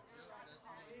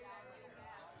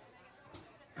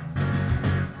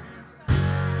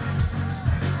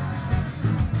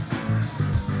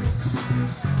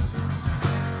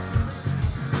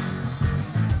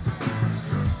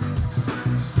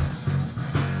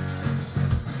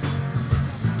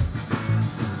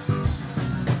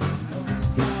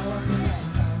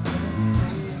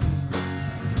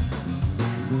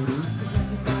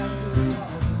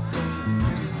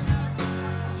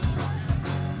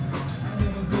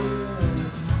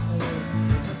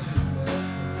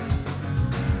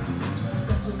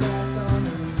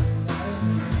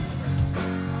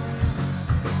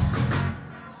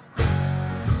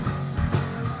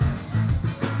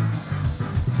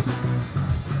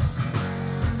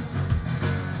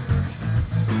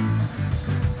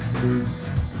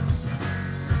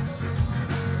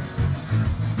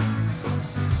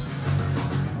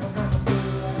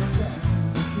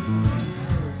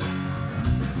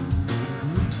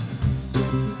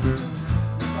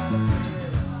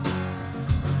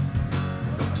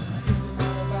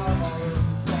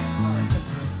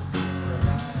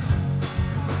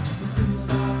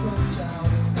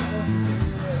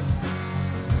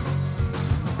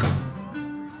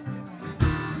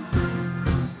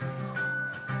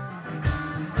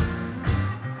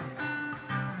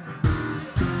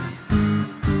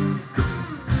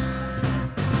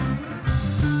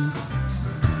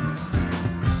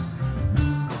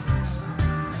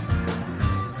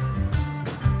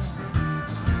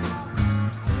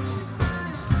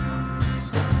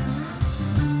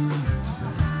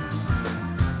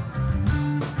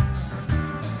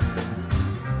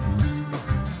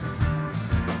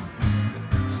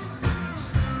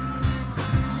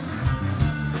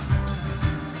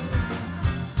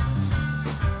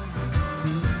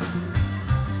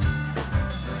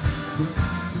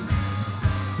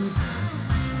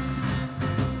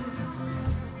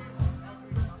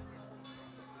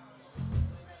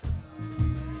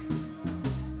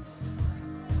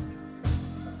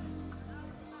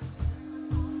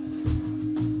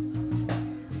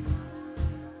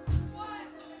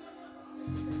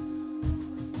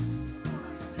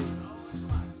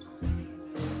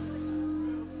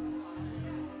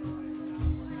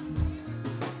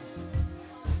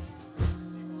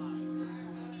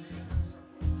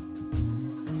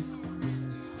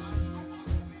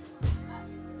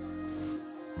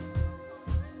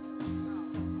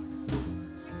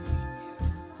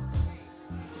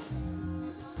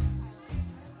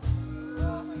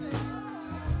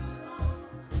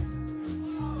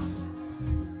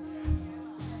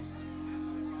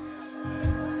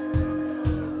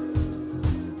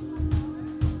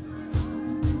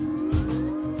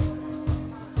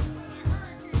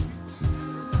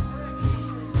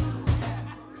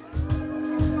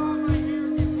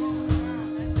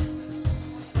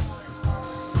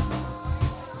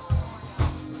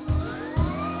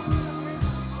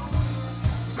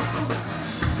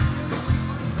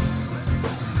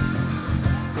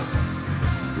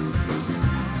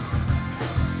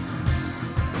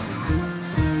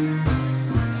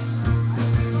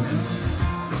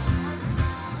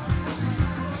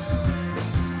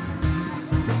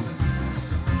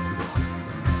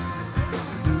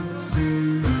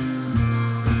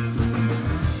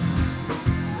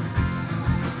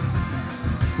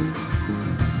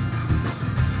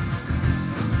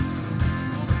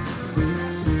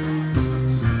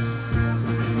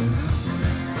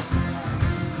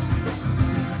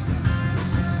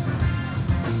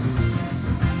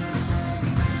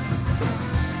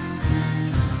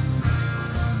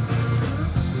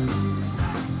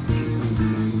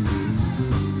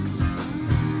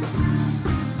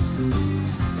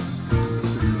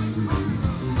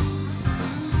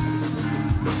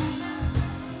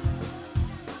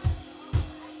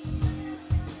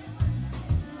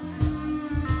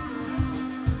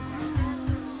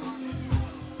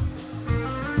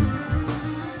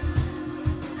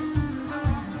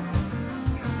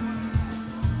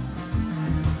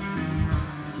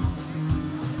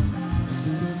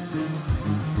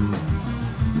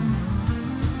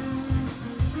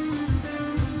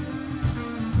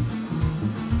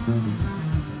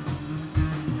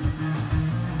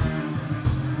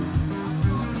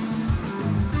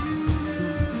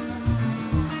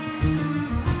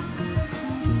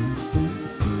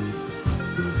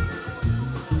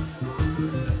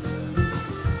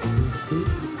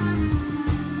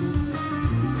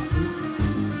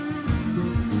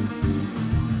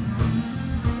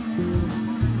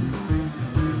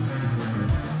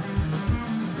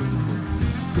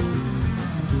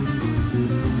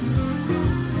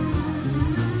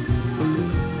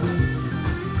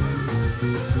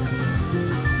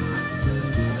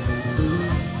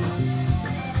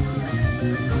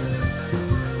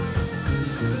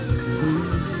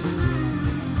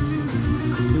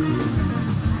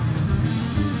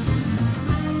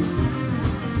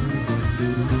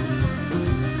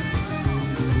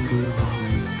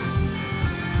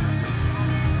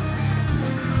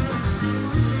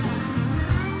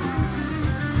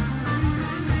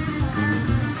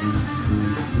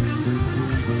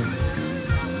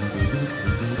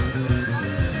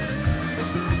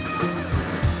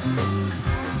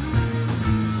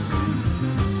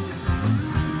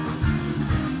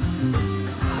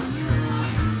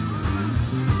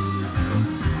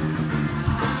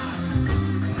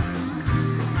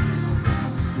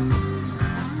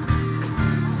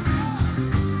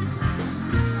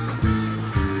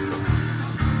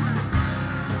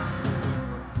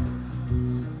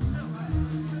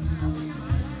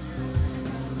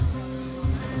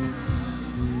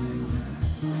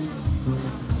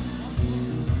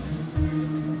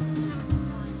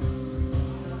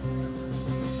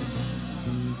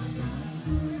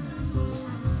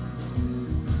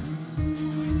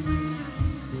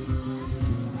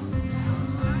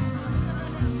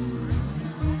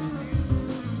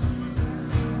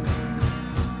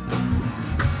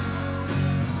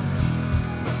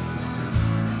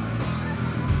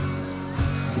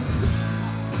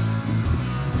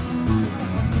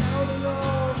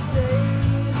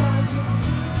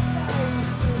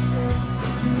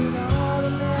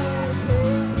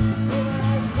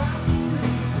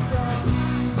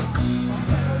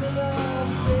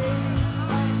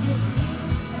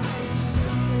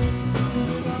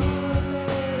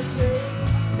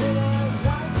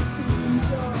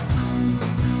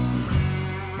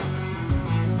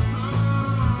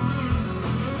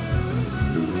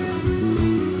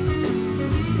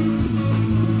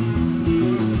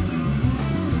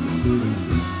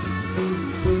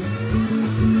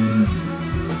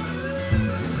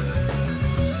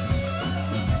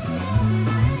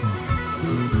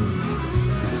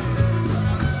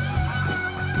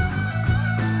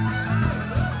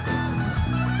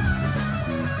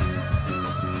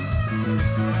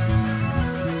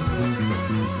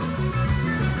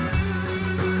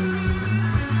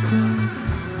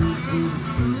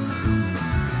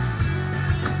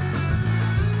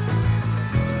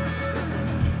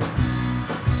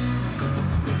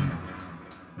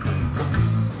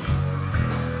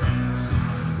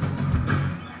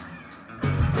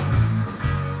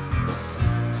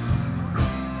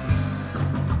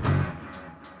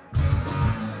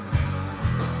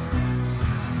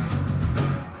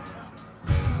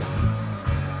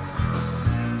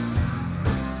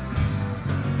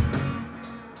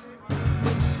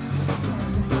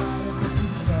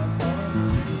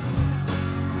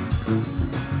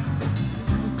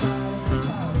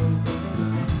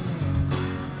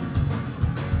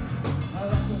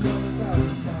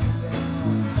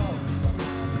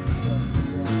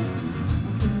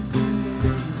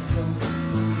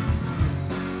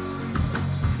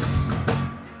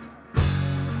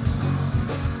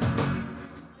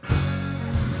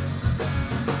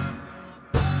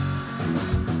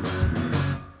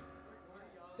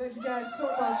 guys so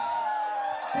much.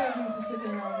 Thank you for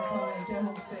sticking around and coming. Get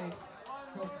home safe.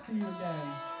 Hope to see you again.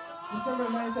 December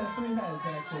 9th at 3 Heads,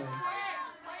 actually.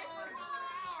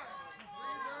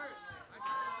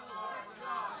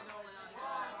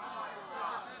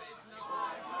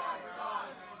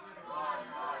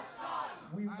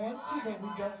 We want to, but we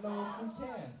don't know if we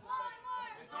can.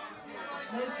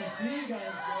 Nice to see you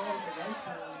guys go with the lights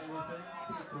on and everything.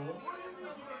 Pretty cool.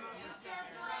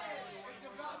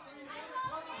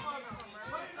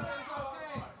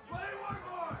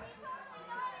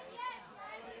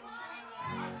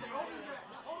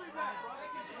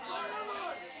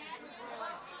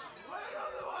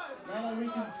 Now that we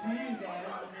can see you guys,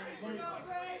 I mean, like,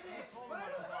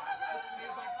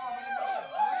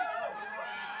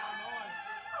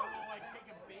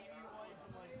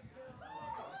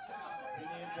 we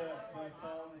need the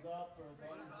thumbs up or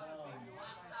thumbs down.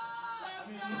 I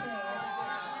mean,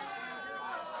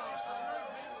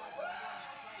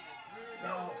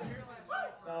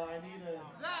 now I need a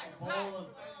bowl of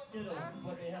Skittles,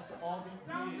 but they have to all be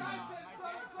green.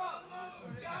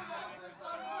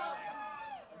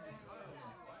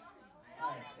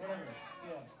 Alright, whatever.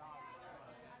 Yeah.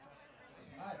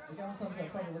 Alright, we got the thumbs up.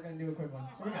 Fuck it, we're gonna do a quick one.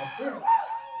 Here we go. Here we go.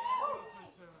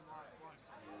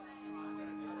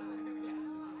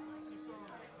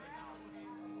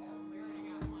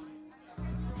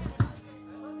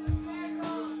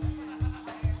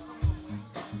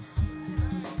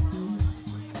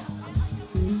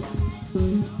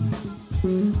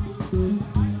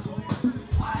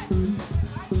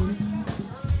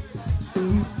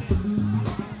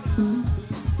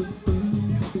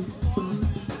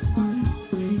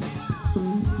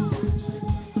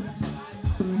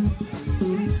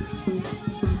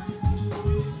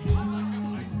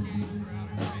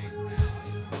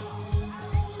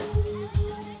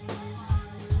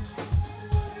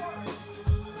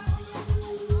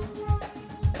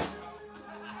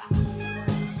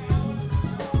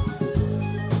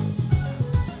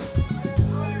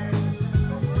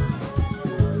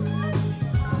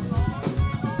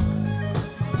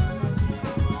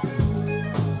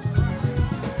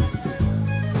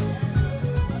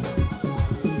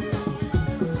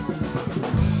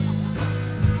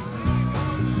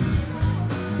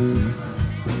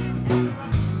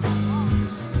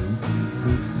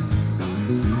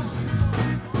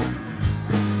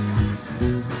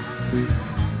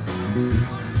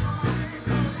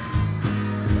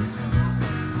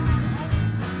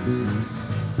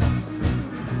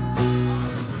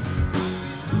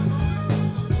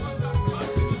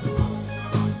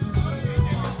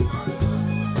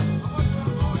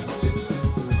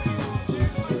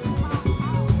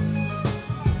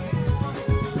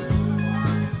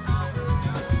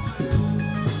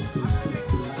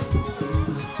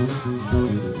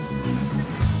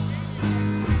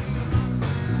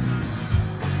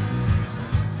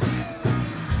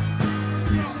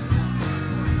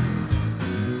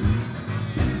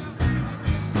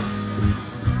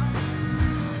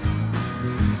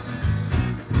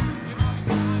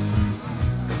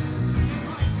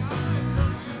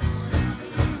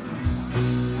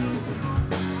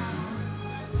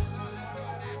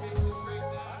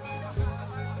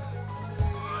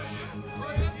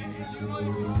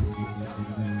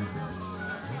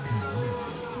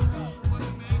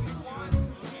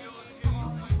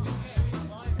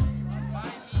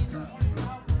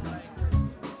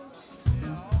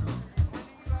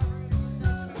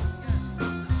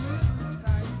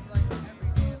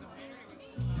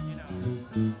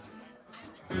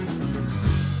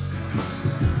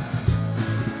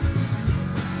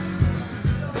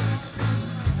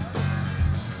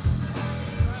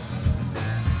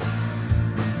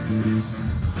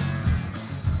 Mm-hmm.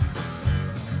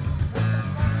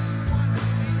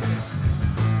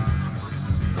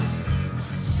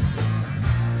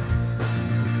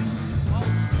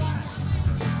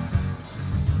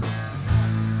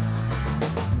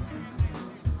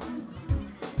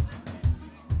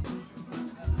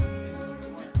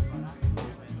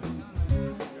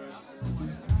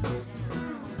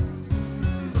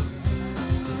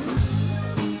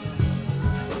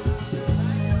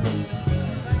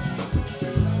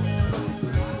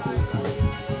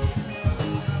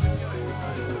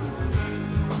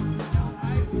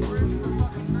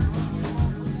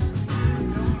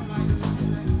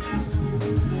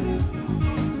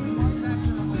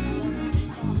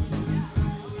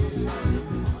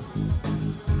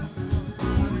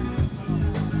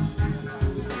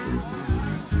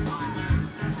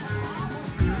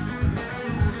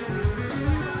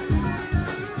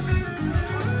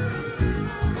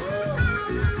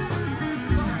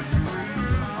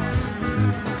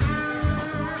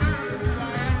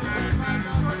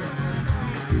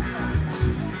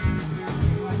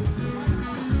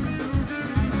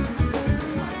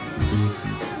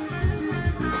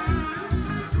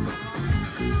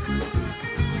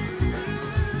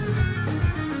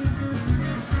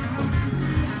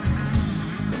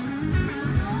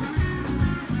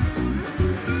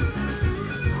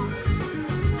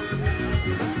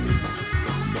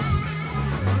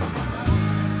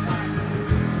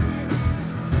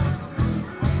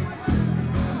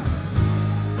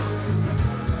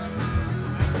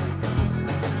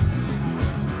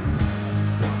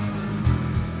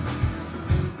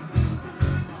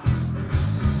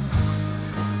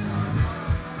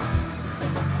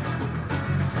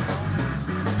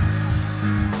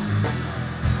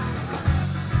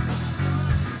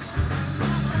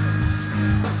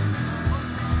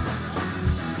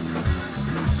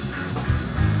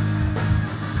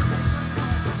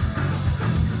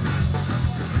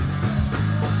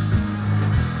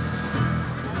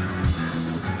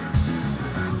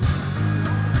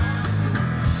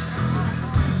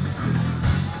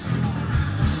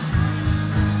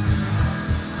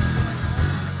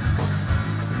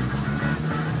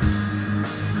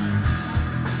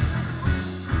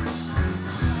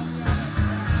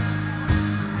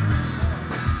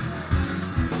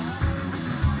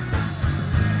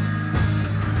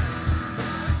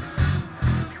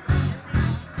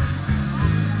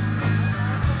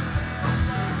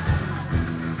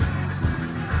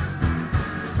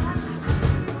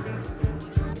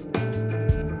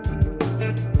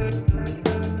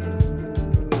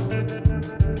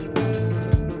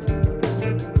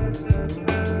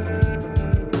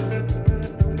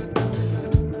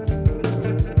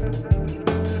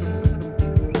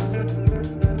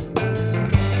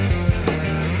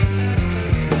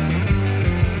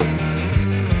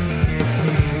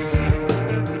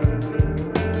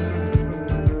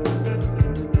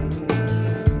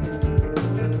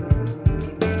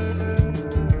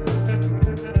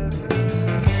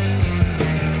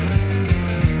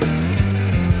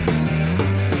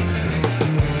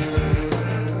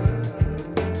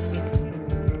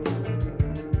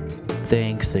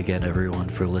 Thanks again, everyone,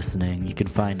 for listening. You can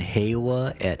find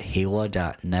Haywa at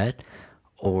haywa.net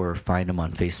or find him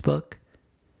on Facebook.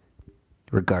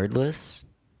 Regardless,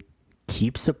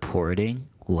 keep supporting,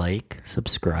 like,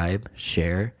 subscribe,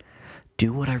 share,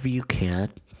 do whatever you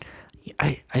can.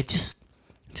 I just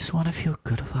want to feel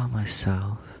good about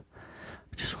myself.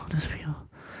 Just want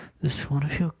to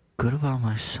feel good about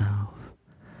myself.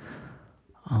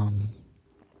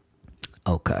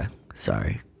 Okay,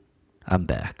 sorry. I'm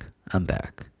back.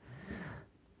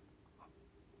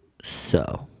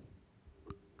 So,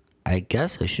 I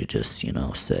guess I should just,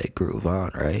 say groove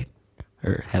on, right?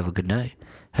 Or have a good night.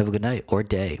 Have a good night. Or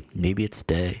day. Maybe it's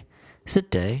day. Is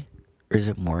it day? Or is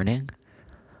it morning?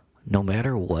 No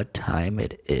matter what time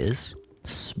it is,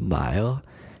 smile,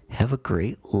 have a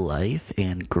great life,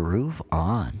 and groove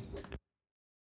on.